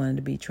said he wanted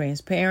to be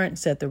transparent,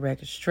 set the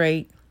record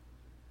straight.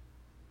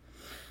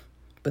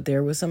 But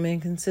there were some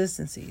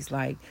inconsistencies.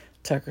 Like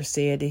Tucker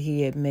said that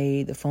he had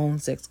made the phone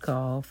sex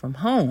call from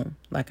home,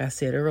 like I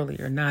said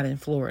earlier, not in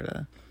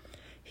Florida.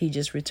 He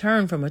just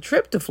returned from a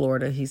trip to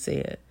Florida, he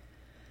said,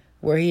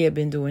 where he had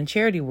been doing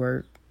charity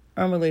work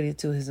unrelated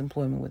to his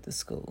employment with the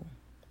school.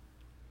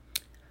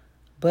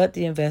 But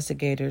the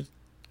investigators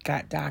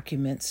got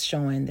documents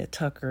showing that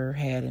Tucker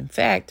had, in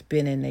fact,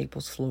 been in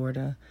Naples,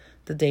 Florida,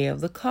 the day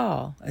of the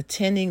call,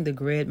 attending the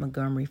Greg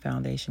Montgomery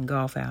Foundation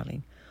golf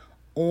outing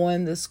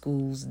on the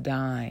school's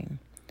dime.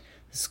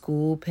 The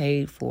school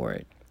paid for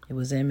it. It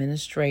was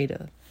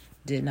administrative,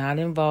 did not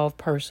involve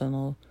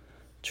personal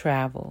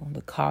travel.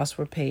 The costs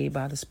were paid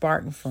by the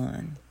Spartan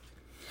Fund,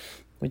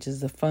 which is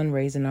the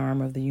fundraising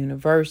arm of the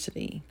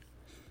university.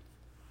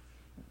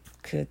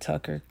 Could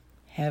Tucker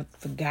had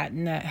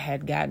gotten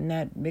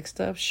that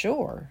mixed up?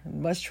 Sure.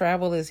 Much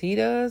travel as he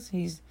does,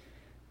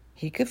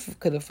 he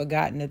could have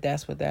forgotten that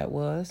that's what that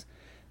was,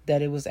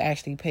 that it was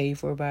actually paid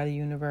for by the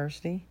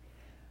university.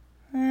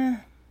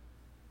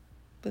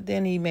 But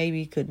then he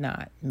maybe could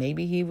not.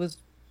 Maybe he was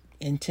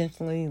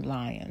intentionally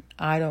lying.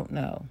 I don't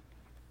know.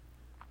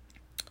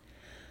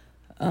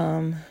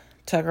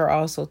 Tucker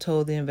also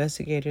told the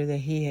investigator that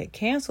he had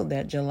canceled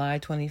that July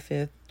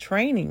 25th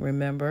training,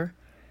 remember,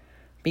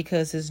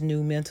 because his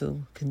new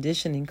mental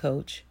conditioning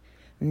coach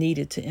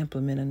needed to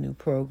implement a new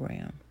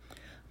program.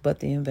 But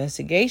the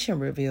investigation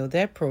revealed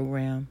that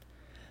program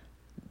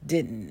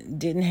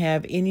didn't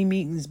have any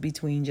meetings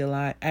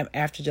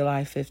after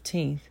July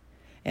 15th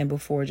and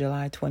before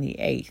July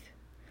 28th.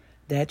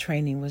 That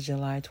training was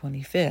July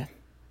 25th,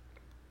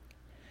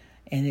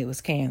 and it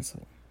was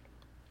canceled.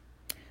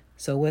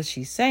 So what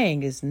she's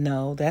saying is,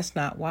 no, that's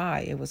not why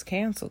it was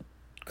canceled,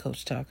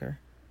 Coach Tucker.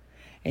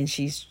 And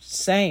she's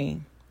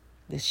saying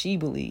that she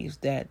believes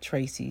that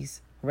Tracy's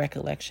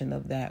recollection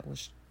of that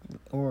was,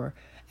 or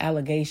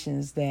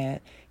allegations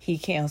that he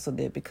canceled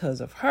it because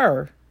of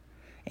her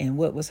and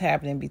what was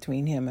happening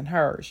between him and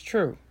her is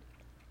true.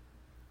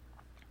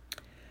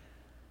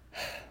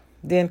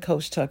 Then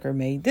Coach Tucker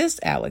made this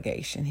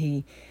allegation.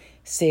 He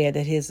said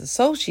that his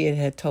associate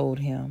had told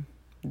him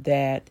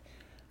that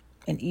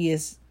an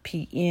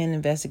ESPN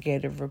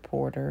investigative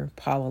reporter,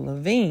 Paula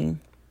Levine,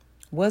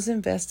 was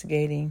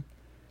investigating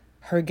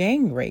her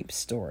gang rape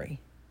story.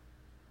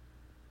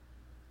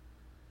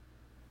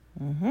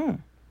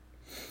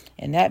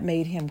 And that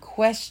made him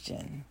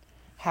question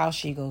how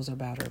she goes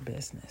about her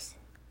business.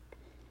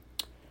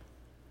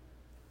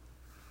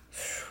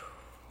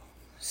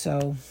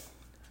 So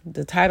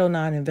the Title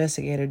IX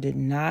investigator did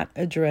not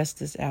address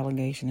this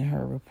allegation in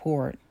her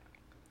report,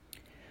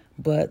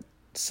 but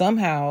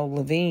somehow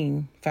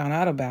Levine found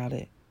out about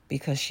it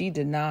because she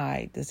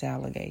denied this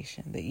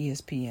allegation, the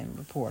ESPN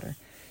reporter.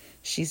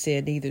 She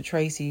said neither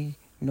Tracy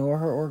nor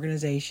her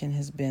organization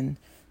has been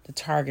the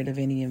target of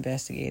any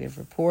investigative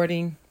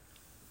reporting.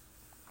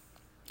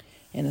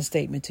 In a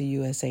statement to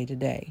USA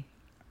Today,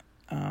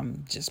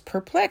 just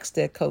perplexed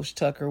that Coach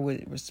Tucker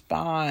would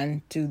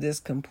respond to this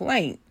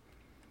complaint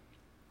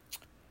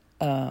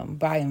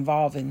by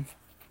involving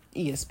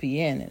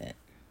ESPN in it.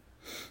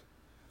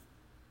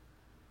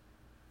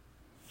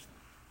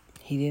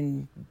 He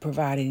didn't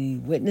provide any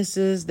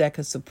witnesses that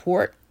could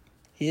support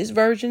his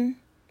version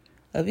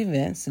of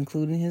events,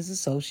 including his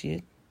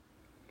associate.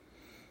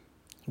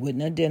 He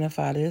wouldn't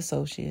identify the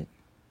associate.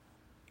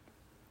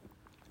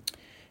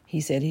 He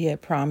said he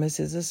had promised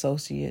his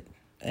associate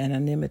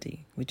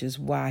anonymity, which is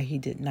why he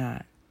did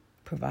not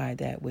provide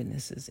that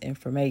witness's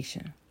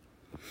information.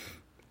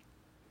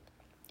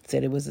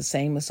 Said it was the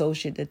same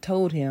associate that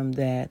told him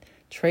that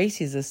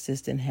Tracy's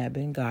assistant had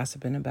been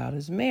gossiping about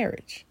his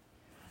marriage,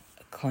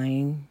 a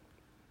claim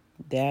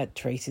that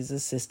Tracy's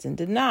assistant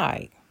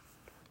denied.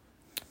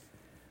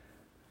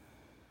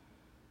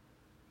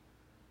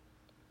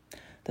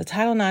 The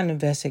Title IX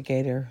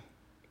investigator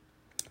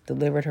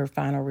delivered her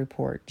final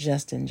report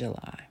just in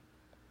July.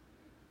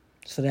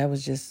 So that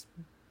was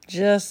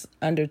just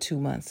under 2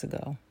 months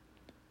ago.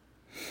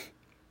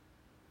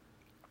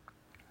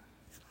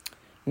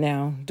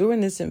 Now,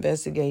 during this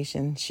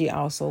investigation,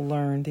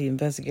 the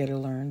investigator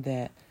learned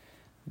that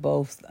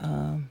both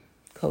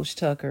Coach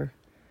Tucker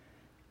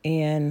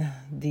and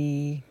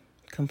the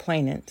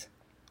complainant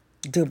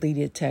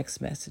deleted text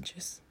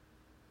messages.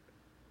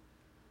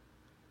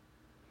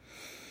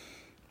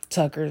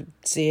 Tucker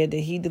said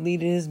that he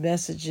deleted his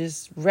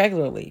messages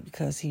regularly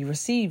because he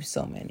received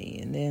so many.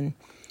 And then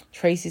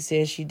Tracy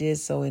says she did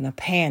so in a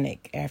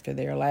panic after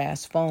their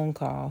last phone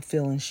call,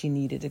 feeling she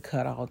needed to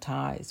cut all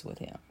ties with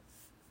him.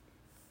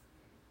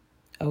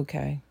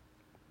 Okay.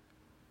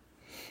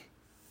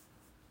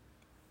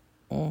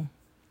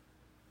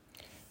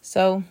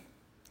 So,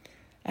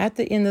 at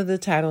the end of the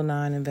Title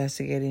IX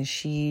investigating,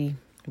 she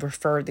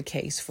referred the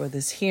case for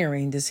this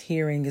hearing. This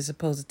hearing is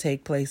supposed to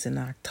take place in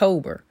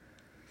October.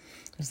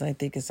 I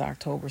think it's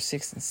October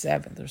 6th and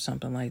 7th or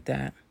something like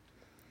that.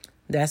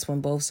 That's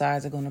when both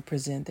sides are going to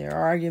present their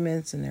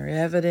arguments and their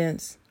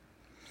evidence.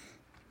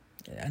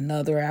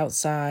 Another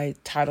outside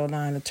Title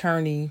IX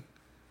attorney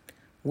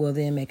will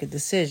then make a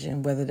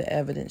decision whether the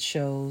evidence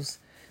shows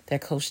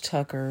that Coach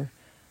Tucker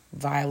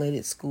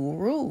violated school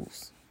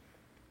rules.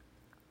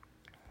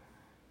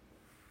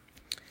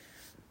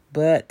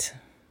 But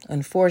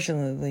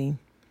unfortunately,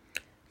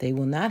 they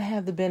will not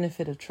have the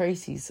benefit of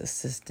Tracy's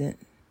assistant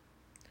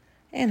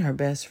and her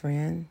best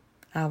friend,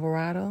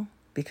 Alvarado,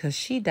 because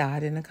she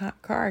died in a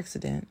car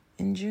accident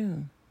in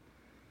June.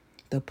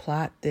 The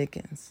plot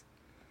thickens.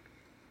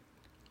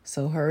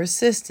 So her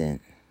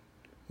assistant,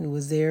 who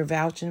was there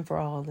vouching for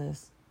all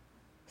this,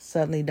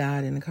 suddenly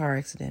died in a car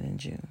accident in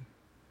June.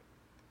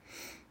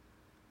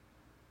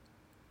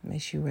 May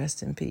she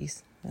rest in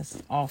peace.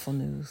 That's awful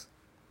news.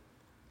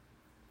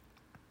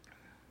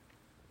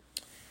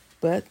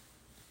 But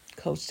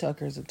Coach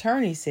Tucker's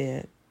attorney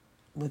said,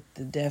 with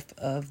the death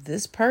of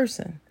this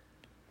person,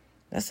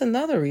 that's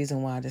another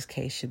reason why this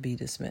case should be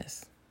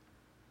dismissed.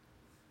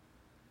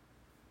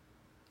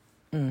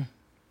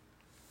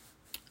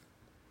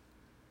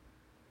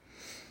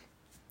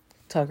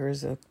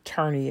 Tucker's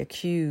attorney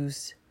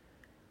accused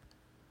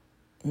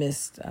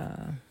Miss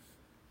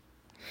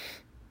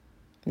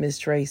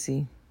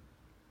Tracy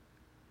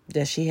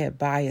that she had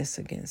bias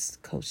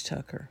against Coach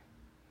Tucker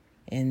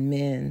and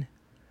men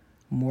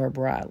more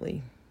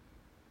broadly.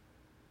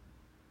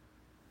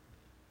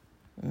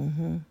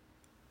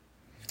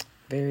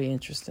 Very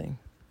interesting.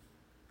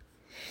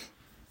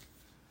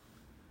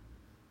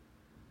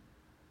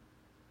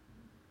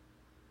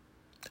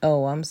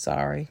 Oh, I'm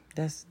sorry.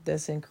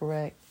 That's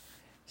incorrect.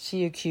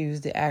 She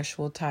accused the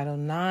actual Title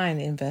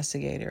IX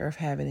investigator of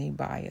having a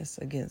bias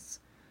against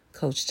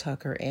Coach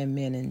Tucker and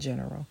men in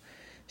general.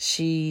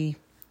 She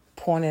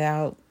pointed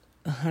out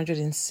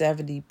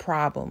 170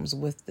 problems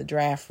with the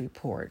draft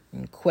report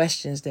and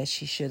questions that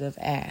she should have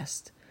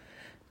asked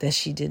that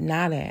she did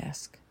not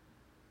ask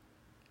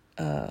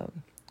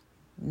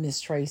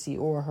Miss Tracy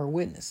or her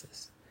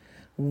witnesses.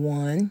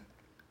 One,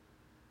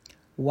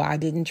 why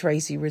didn't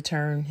Tracy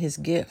return his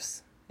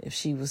gifts? If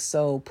she was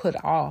so put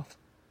off,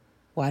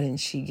 why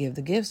didn't she give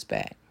the gifts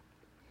back?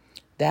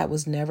 That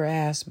was never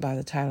asked by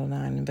the Title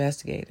IX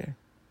investigator.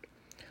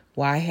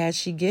 Why had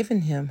she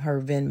given him her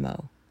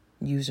Venmo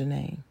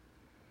username?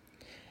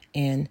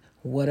 And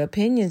what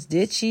opinions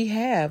did she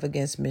have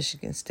against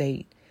Michigan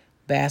State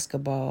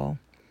basketball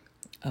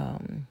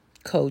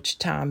coach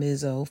Tom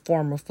Izzo,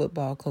 former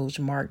football coach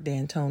Mark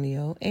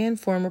D'Antonio, and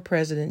former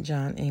President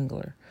John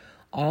Engler,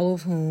 all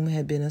of whom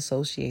had been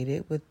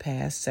associated with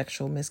past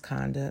sexual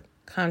misconduct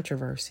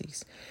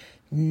controversies?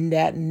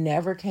 That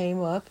never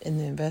came up in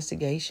the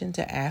investigation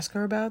to ask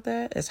her about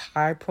that, as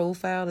high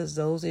profile as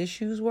those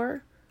issues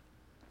were.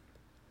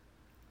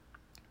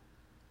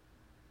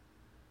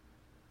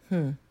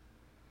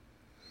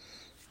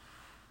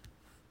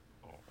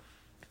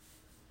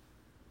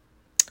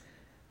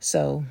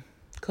 So,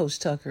 Coach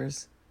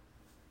Tucker's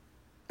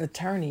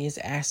attorney is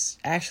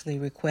actually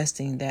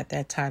requesting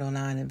that Title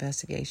IX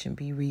investigation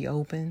be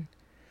reopened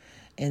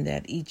and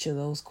that each of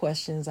those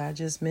questions I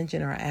just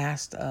mentioned are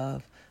asked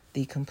of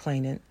the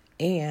complainant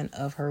and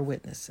of her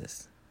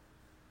witnesses,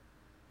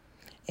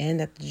 and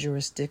that the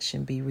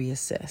jurisdiction be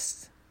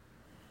reassessed,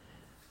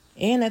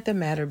 and that the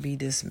matter be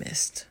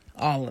dismissed.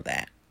 All of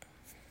that.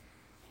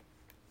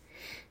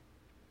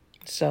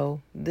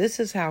 So this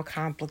is how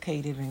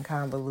complicated and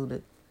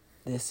convoluted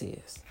this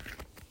is.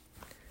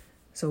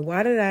 So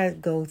why did I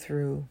go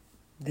through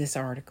this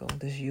article,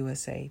 this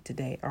USA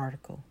Today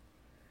article,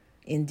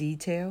 in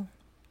detail?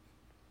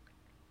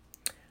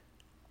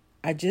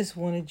 I just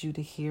wanted you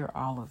to hear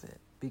all of it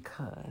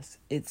because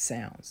it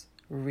sounds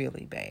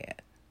really bad.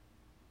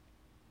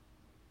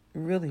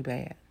 Really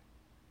bad.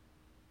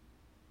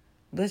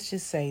 Let's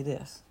just say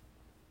this.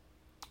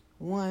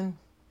 One,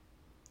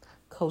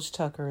 Coach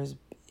Tucker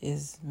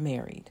is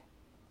married.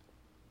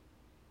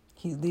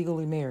 He's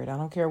legally married. I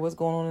don't care what's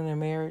going on in their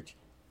marriage.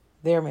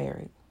 They're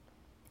married.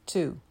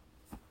 Two,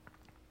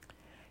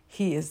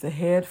 he is the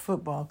head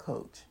football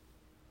coach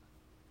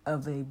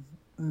of a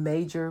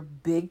major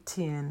Big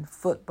Ten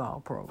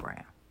football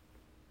program.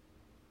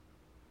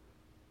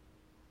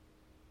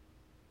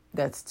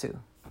 That's two.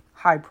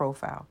 High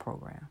profile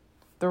program.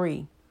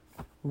 Three,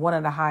 one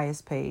of the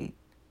highest paid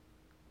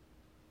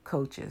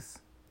coaches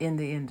in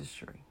the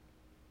industry.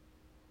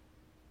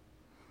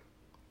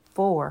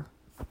 Four,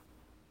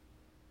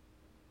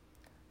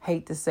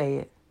 hate to say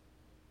it,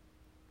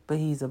 but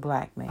he's a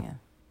black man.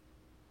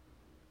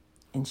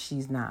 And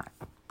she's not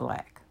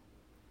black.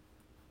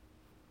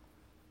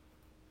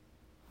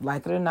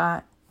 Like it or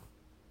not,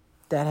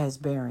 that has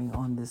bearing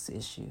on this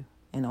issue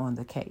and on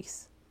the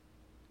case.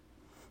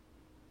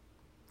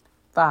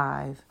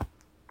 5,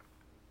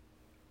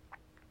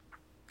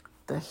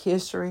 the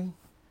history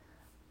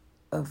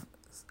of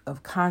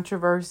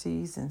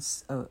controversies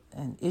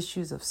and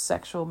issues of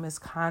sexual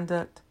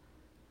misconduct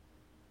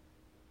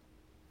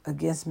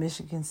against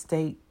Michigan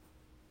State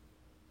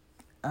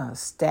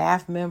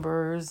staff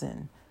members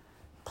and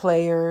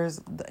players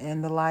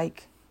and the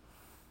like.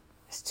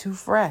 It's too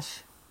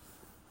fresh.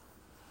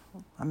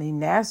 I mean,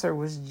 Nassar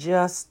was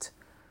just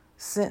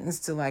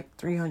sentenced to like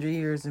 300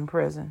 years in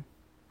prison.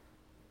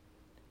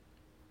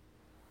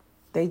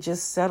 They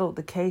just settled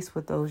the case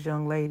with those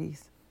young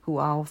ladies who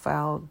all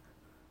filed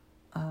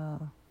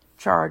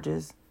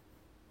charges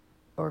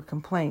or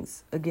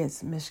complaints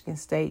against Michigan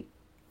State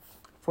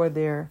for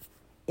their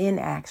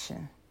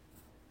inaction.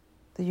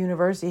 The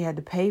university had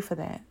to pay for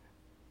that.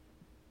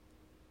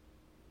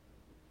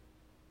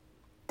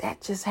 That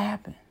just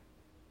happened.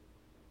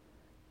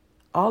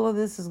 All of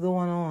this is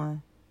going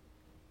on.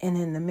 And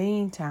in the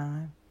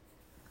meantime,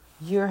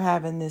 you're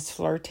having this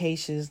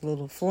flirtatious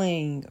little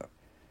fling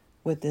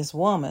with this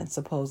woman,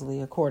 supposedly,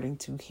 according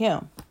to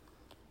him.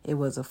 It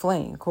was a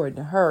fling. According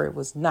to her, it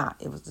was not.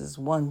 It was this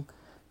one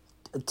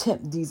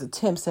attempt, these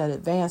attempts at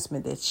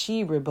advancement that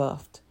she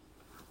rebuffed.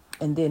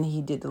 And then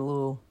he did the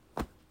little,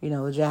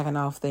 the jacking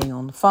off thing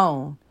on the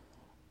phone.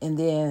 And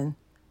then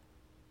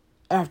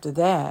after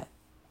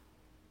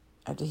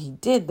he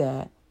did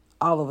that,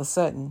 all of a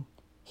sudden,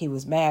 he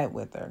was mad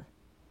with her.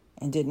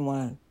 and didn't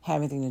want to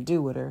have anything to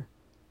do with her.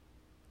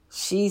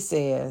 She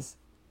says,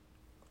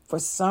 for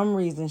some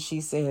reason,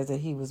 she says that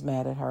he was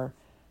mad at her.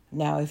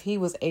 Now, if he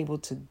was able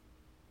to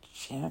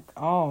check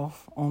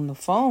off on the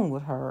phone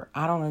with her,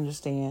 I don't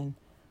understand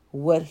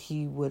what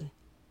he would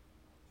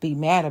be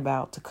mad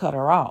about to cut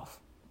her off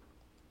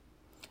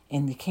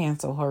and to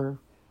cancel her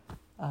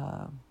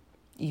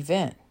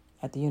event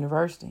at the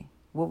university.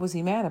 What was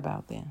he mad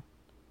about then?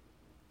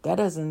 That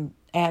doesn't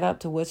add up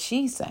to what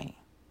she's saying.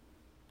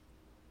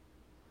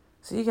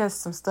 So you got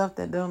some stuff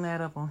that don't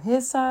add up on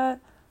his side,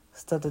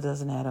 stuff that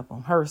doesn't add up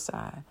on her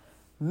side.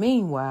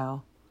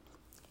 Meanwhile,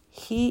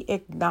 he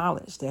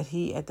acknowledged that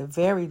he, at the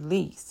very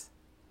least,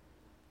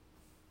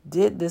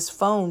 did this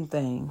phone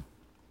thing,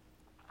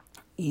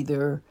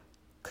 either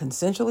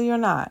consensually or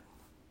not,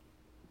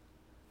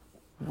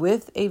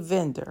 with a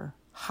vendor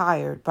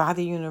hired by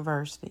the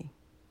university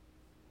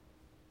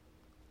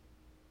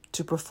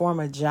to perform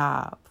a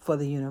job for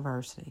the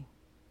university.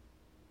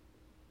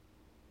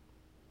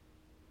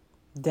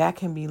 That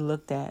can be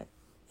looked at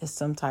as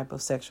some type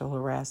of sexual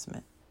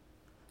harassment,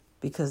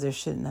 because there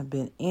shouldn't have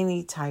been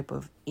any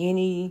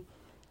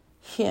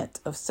hint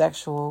of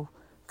sexual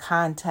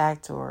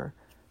contact or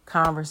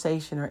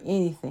conversation or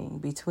anything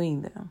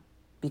between them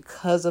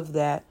because of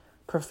that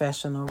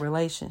professional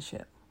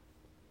relationship.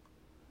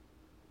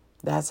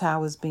 That's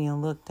how it's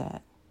being looked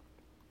at.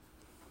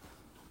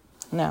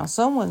 Now,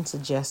 someone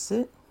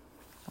suggested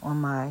on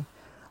my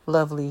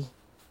lovely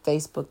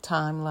Facebook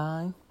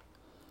timeline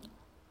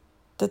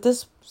that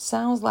this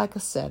sounds like a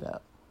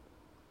setup.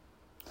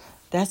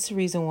 That's the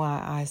reason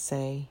why I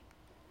say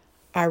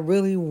I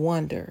really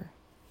wonder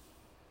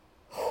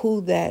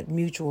who that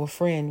mutual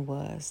friend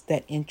was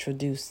that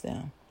introduced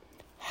them,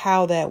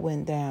 how that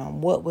went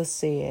down, what was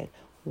said,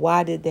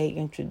 why did they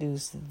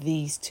introduce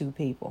these two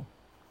people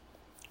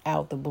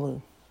out the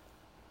blue.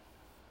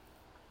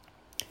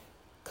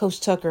 Coach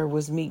Tucker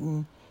was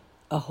meeting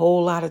a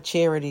whole lot of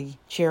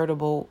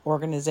charitable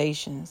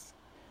organizations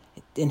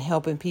and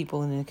helping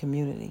people in the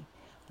community.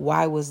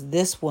 Why was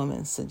this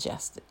woman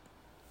suggested?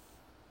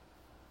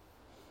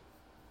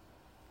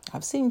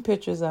 I've seen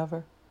pictures of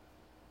her.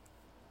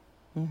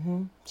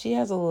 She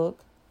has a look.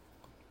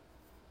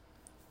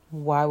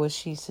 Why was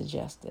she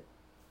suggested?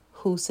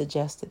 Who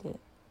suggested it?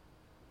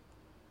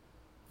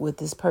 Would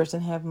this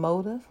person have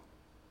motive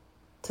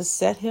to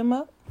set him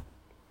up?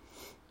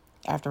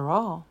 After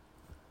all,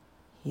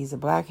 he's a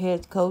black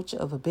head coach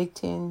of a Big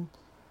Ten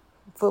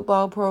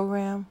football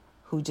program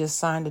who just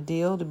signed a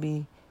deal to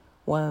be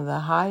one of the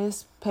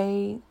highest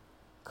paid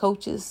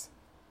coaches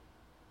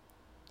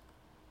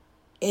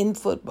in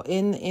football,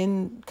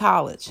 in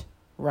college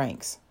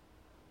ranks.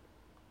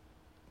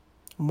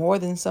 More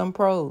than some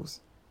pros.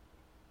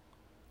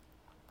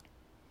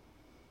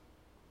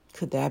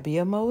 Could that be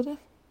a motive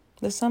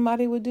that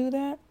somebody would do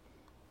that?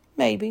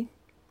 Maybe.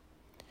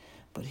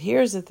 But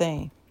here's the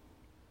thing.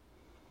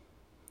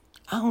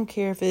 I don't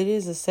care if it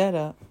is a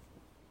setup.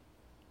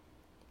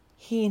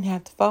 He didn't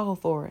have to fall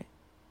for it.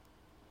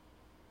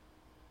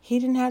 He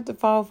didn't have to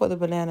fall for the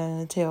banana in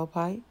the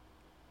tailpipe.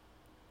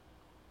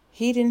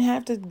 He didn't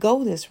have to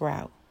go this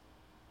route.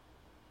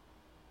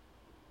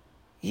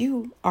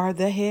 You are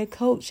the head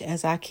coach,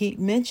 as I keep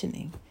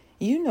mentioning.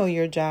 You know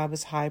your job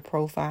is high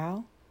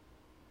profile.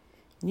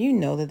 You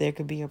know that there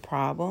could be a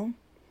problem.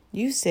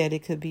 You said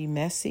it could be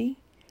messy.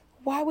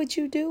 Why would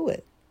you do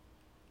it?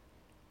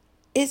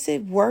 Is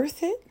it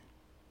worth it?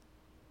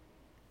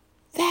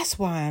 That's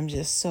why I'm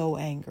just so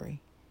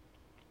angry.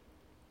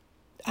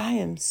 I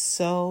am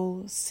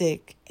so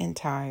sick and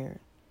tired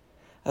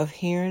of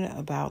hearing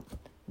about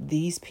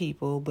these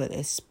people, but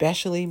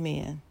especially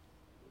men,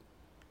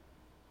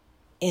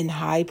 in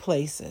high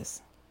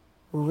places,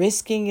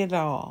 risking it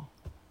all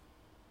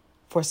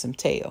for some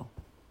tail,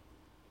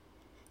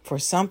 for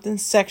something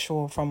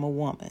sexual from a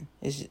woman.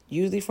 It's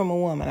usually from a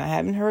woman. I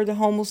haven't heard the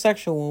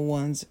homosexual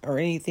ones or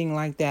anything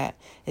like that.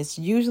 It's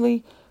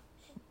usually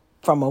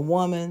from a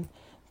woman.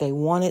 They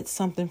wanted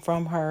something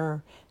from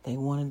her. They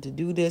wanted to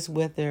do this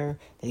with her.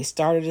 They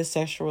started a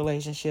sexual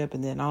relationship,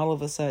 and then all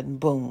of a sudden,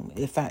 boom,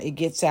 it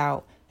gets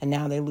out, and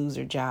now they lose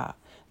their job.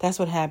 That's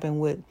what happened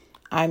with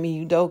Ime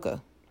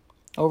Udoka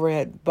over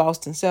at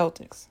Boston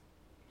Celtics.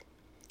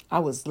 I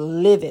was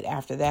livid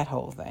after that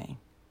whole thing.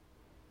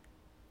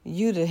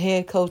 You, the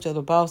head coach of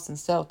the Boston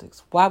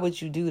Celtics, why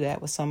would you do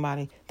that with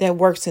somebody that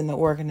works in the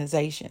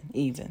organization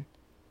even?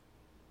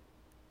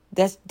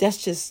 That's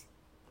just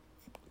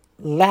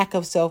lack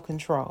of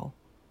self-control.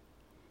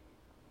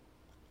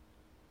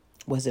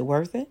 Was it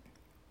worth it?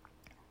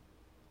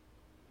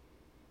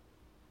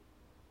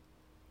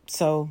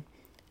 So,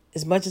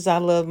 as much as I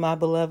love my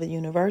beloved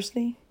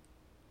university,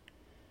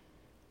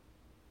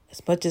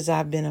 as much as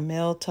I've been a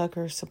Mel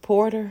Tucker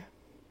supporter,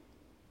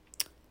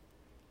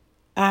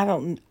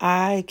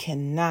 I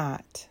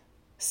cannot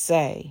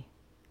say,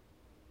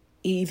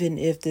 even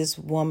if this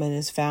woman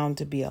is found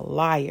to be a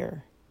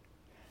liar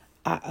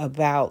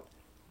about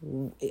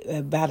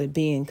it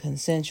being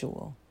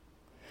consensual,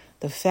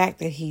 the fact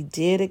that he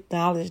did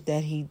acknowledge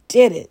that he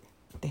did it,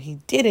 that he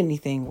did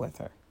anything with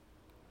her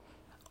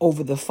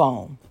over the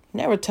phone.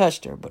 Never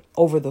touched her, but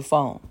over the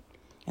phone.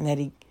 And that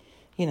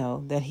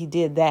he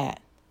did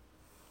that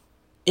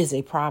is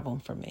a problem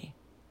for me.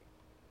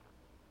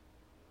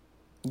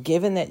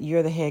 Given that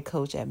you're the head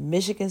coach at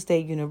Michigan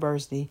State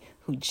University,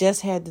 who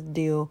just had to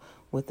deal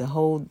with the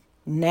whole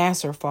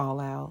Nassar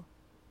fallout,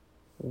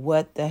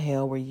 what the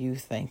hell were you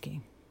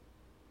thinking?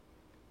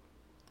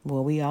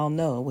 Well, we all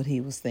know what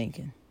he was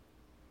thinking.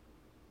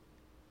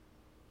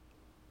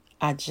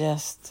 I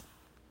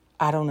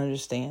don't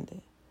understand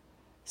it.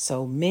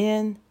 So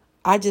men,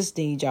 I just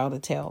need y'all to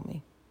tell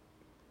me.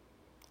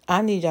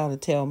 I need y'all to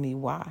tell me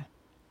why.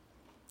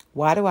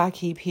 Why do I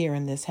keep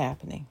hearing this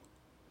happening?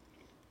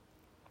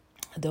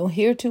 I don't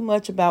hear too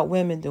much about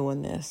women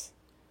doing this.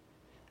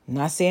 I'm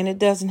not saying it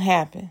doesn't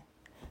happen,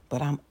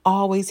 but I'm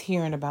always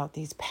hearing about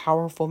these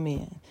powerful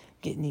men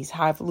getting these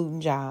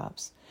highfalutin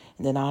jobs.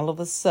 And then all of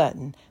a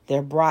sudden,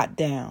 they're brought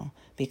down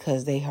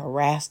because they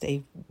harassed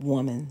a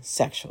woman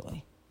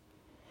sexually.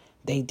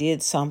 They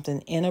did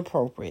something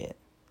inappropriate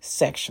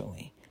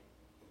sexually.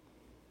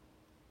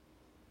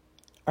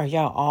 Are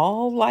y'all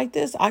all like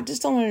this? I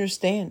just don't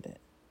understand it.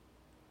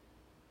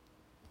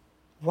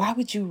 Why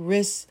would you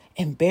risk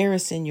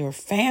embarrassing your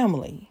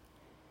family?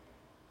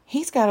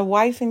 He's got a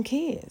wife and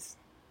kids.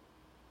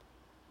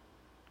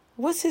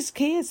 What's his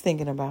kids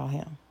thinking about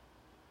him?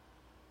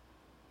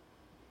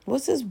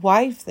 What's his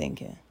wife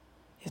thinking?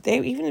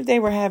 Even if they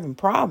were having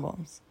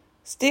problems,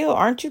 still,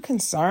 aren't you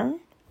concerned?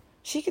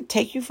 She could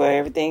take you for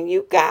everything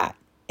you got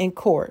in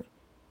court.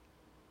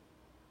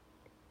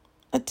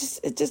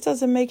 It just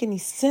doesn't make any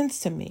sense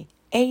to me.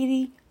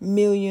 $80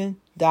 million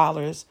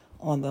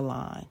on the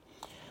line.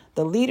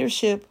 The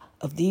leadership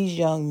of these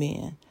young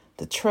men,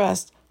 the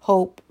trust,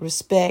 hope,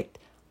 respect,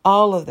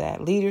 all of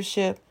that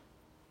leadership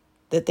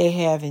that they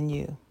have in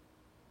you.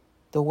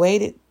 The way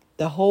that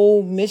the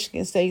whole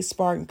Michigan State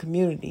Spartan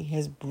community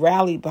has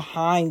rallied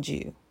behind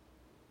you.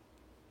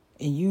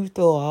 And you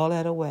throw all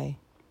that away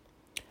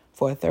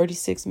for a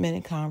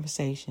 36-minute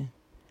conversation,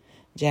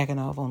 jacking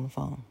off on the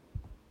phone.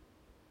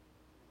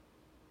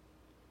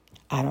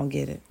 I don't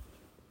get it.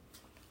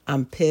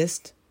 I'm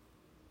pissed.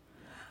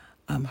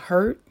 I'm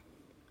hurt.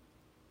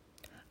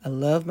 I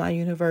love my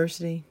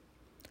university.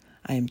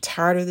 I am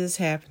tired of this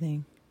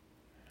happening.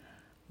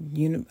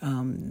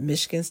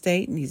 Michigan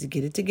State needs to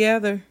get it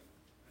together.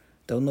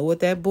 Don't know what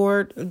that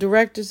board of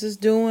directors is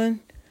doing.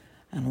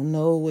 I don't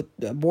know what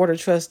the board of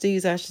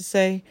trustees, I should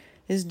say,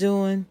 is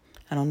doing.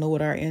 I don't know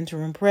what our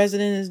interim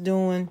president is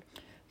doing.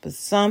 But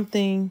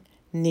something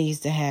needs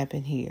to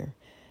happen here.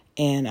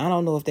 And I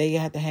don't know if they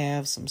have to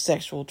have some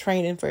sexual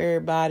training for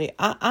everybody.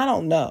 I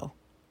don't know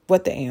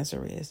what the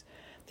answer is.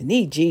 They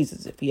need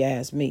Jesus, if you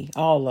ask me,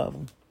 all of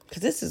them.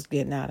 Because this is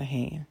getting out of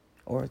hand,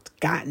 or it's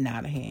gotten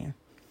out of hand.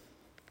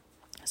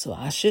 So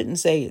I shouldn't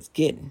say it's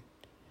getting.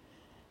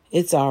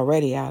 It's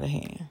already out of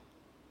hand.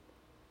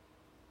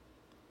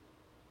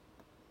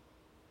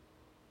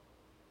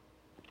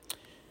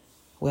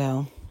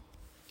 Well,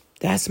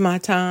 that's my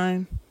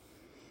time.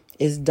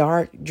 It's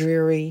dark,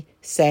 dreary,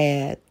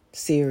 sad,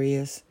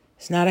 serious.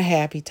 It's not a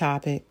happy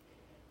topic,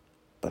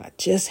 but I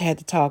just had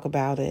to talk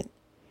about it.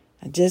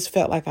 I just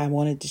felt like I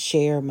wanted to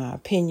share my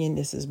opinion.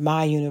 This is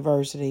my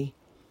university.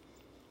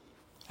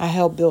 I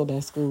helped build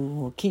that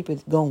school, or keep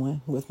it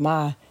going with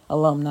my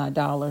alumni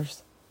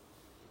dollars.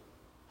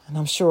 And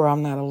I'm sure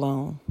I'm not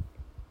alone.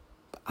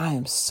 But I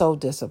am so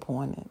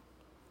disappointed.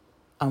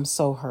 I'm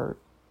so hurt.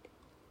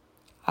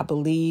 I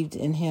believed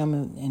in him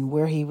and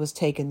where he was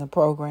taking the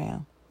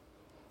program.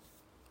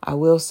 I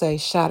will say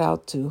shout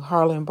out to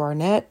Harlan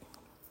Barnett.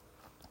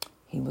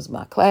 He was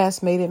my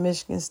classmate at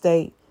Michigan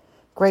State.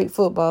 Great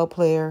football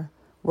player,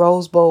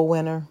 Rose Bowl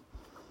winner.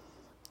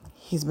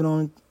 He's been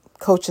on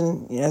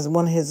coaching as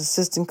one of his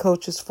assistant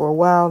coaches for a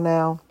while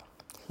now.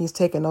 He's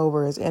taken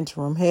over as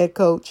interim head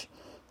coach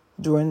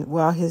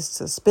while he's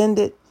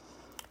suspended.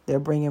 They're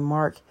bringing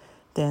Mark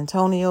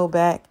D'Antonio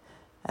back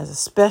as a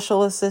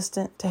special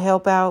assistant to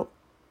help out.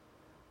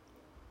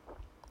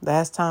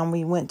 Last time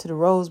we went to the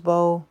Rose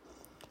Bowl,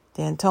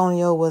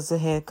 D'Antonio was the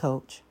head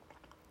coach.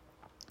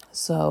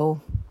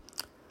 So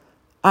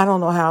I don't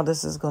know how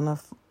this is going to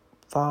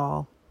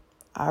fall.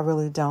 I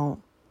really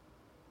don't.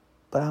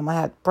 But I'm going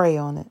to have to pray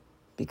on it,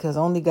 because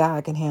only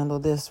God can handle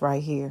this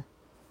right here.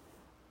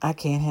 I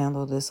can't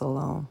handle this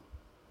alone.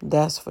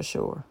 That's for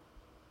sure.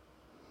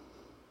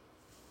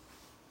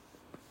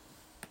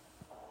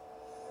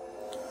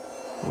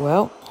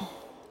 Well,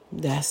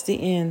 that's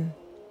the end.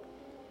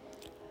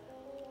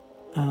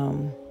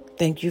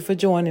 Thank you for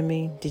joining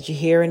me. Did you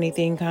hear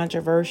anything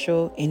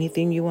controversial?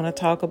 Anything you want to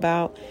talk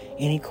about?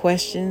 Any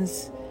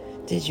questions?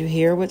 Did you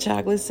hear what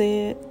Chocolate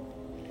said?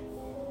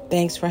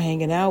 Thanks for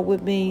hanging out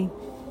with me.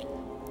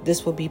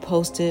 This will be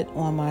posted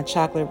on my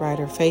Chocolate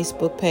Writer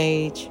Facebook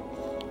page.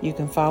 You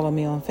can follow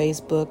me on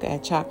Facebook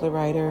at Chocolate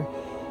Writer,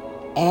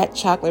 at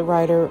Chocolate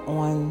Writer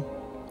on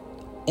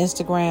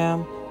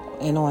Instagram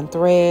and on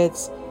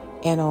Threads,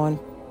 and on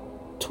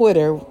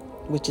Twitter,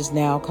 which is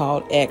now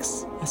called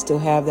X. I still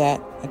have that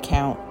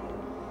account.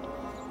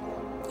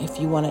 If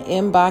you want to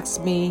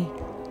inbox me,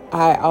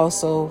 I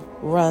also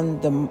run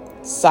the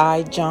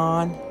Side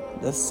John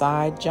the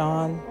Side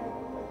John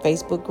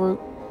Facebook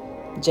group,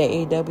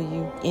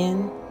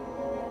 JAWN,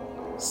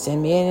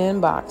 send me an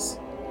inbox,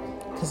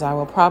 because I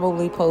will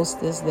probably post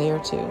this there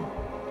too.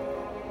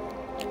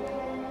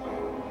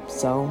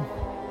 So,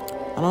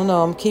 I don't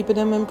know. I'm keeping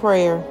them in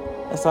prayer.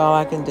 That's all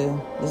I can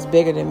do. It's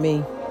bigger than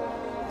me.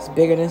 It's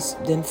bigger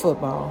than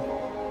football.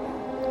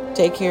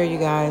 Take care, you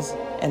guys.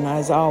 And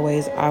as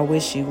always, I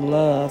wish you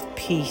love,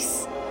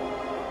 peace,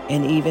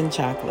 and even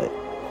chocolate.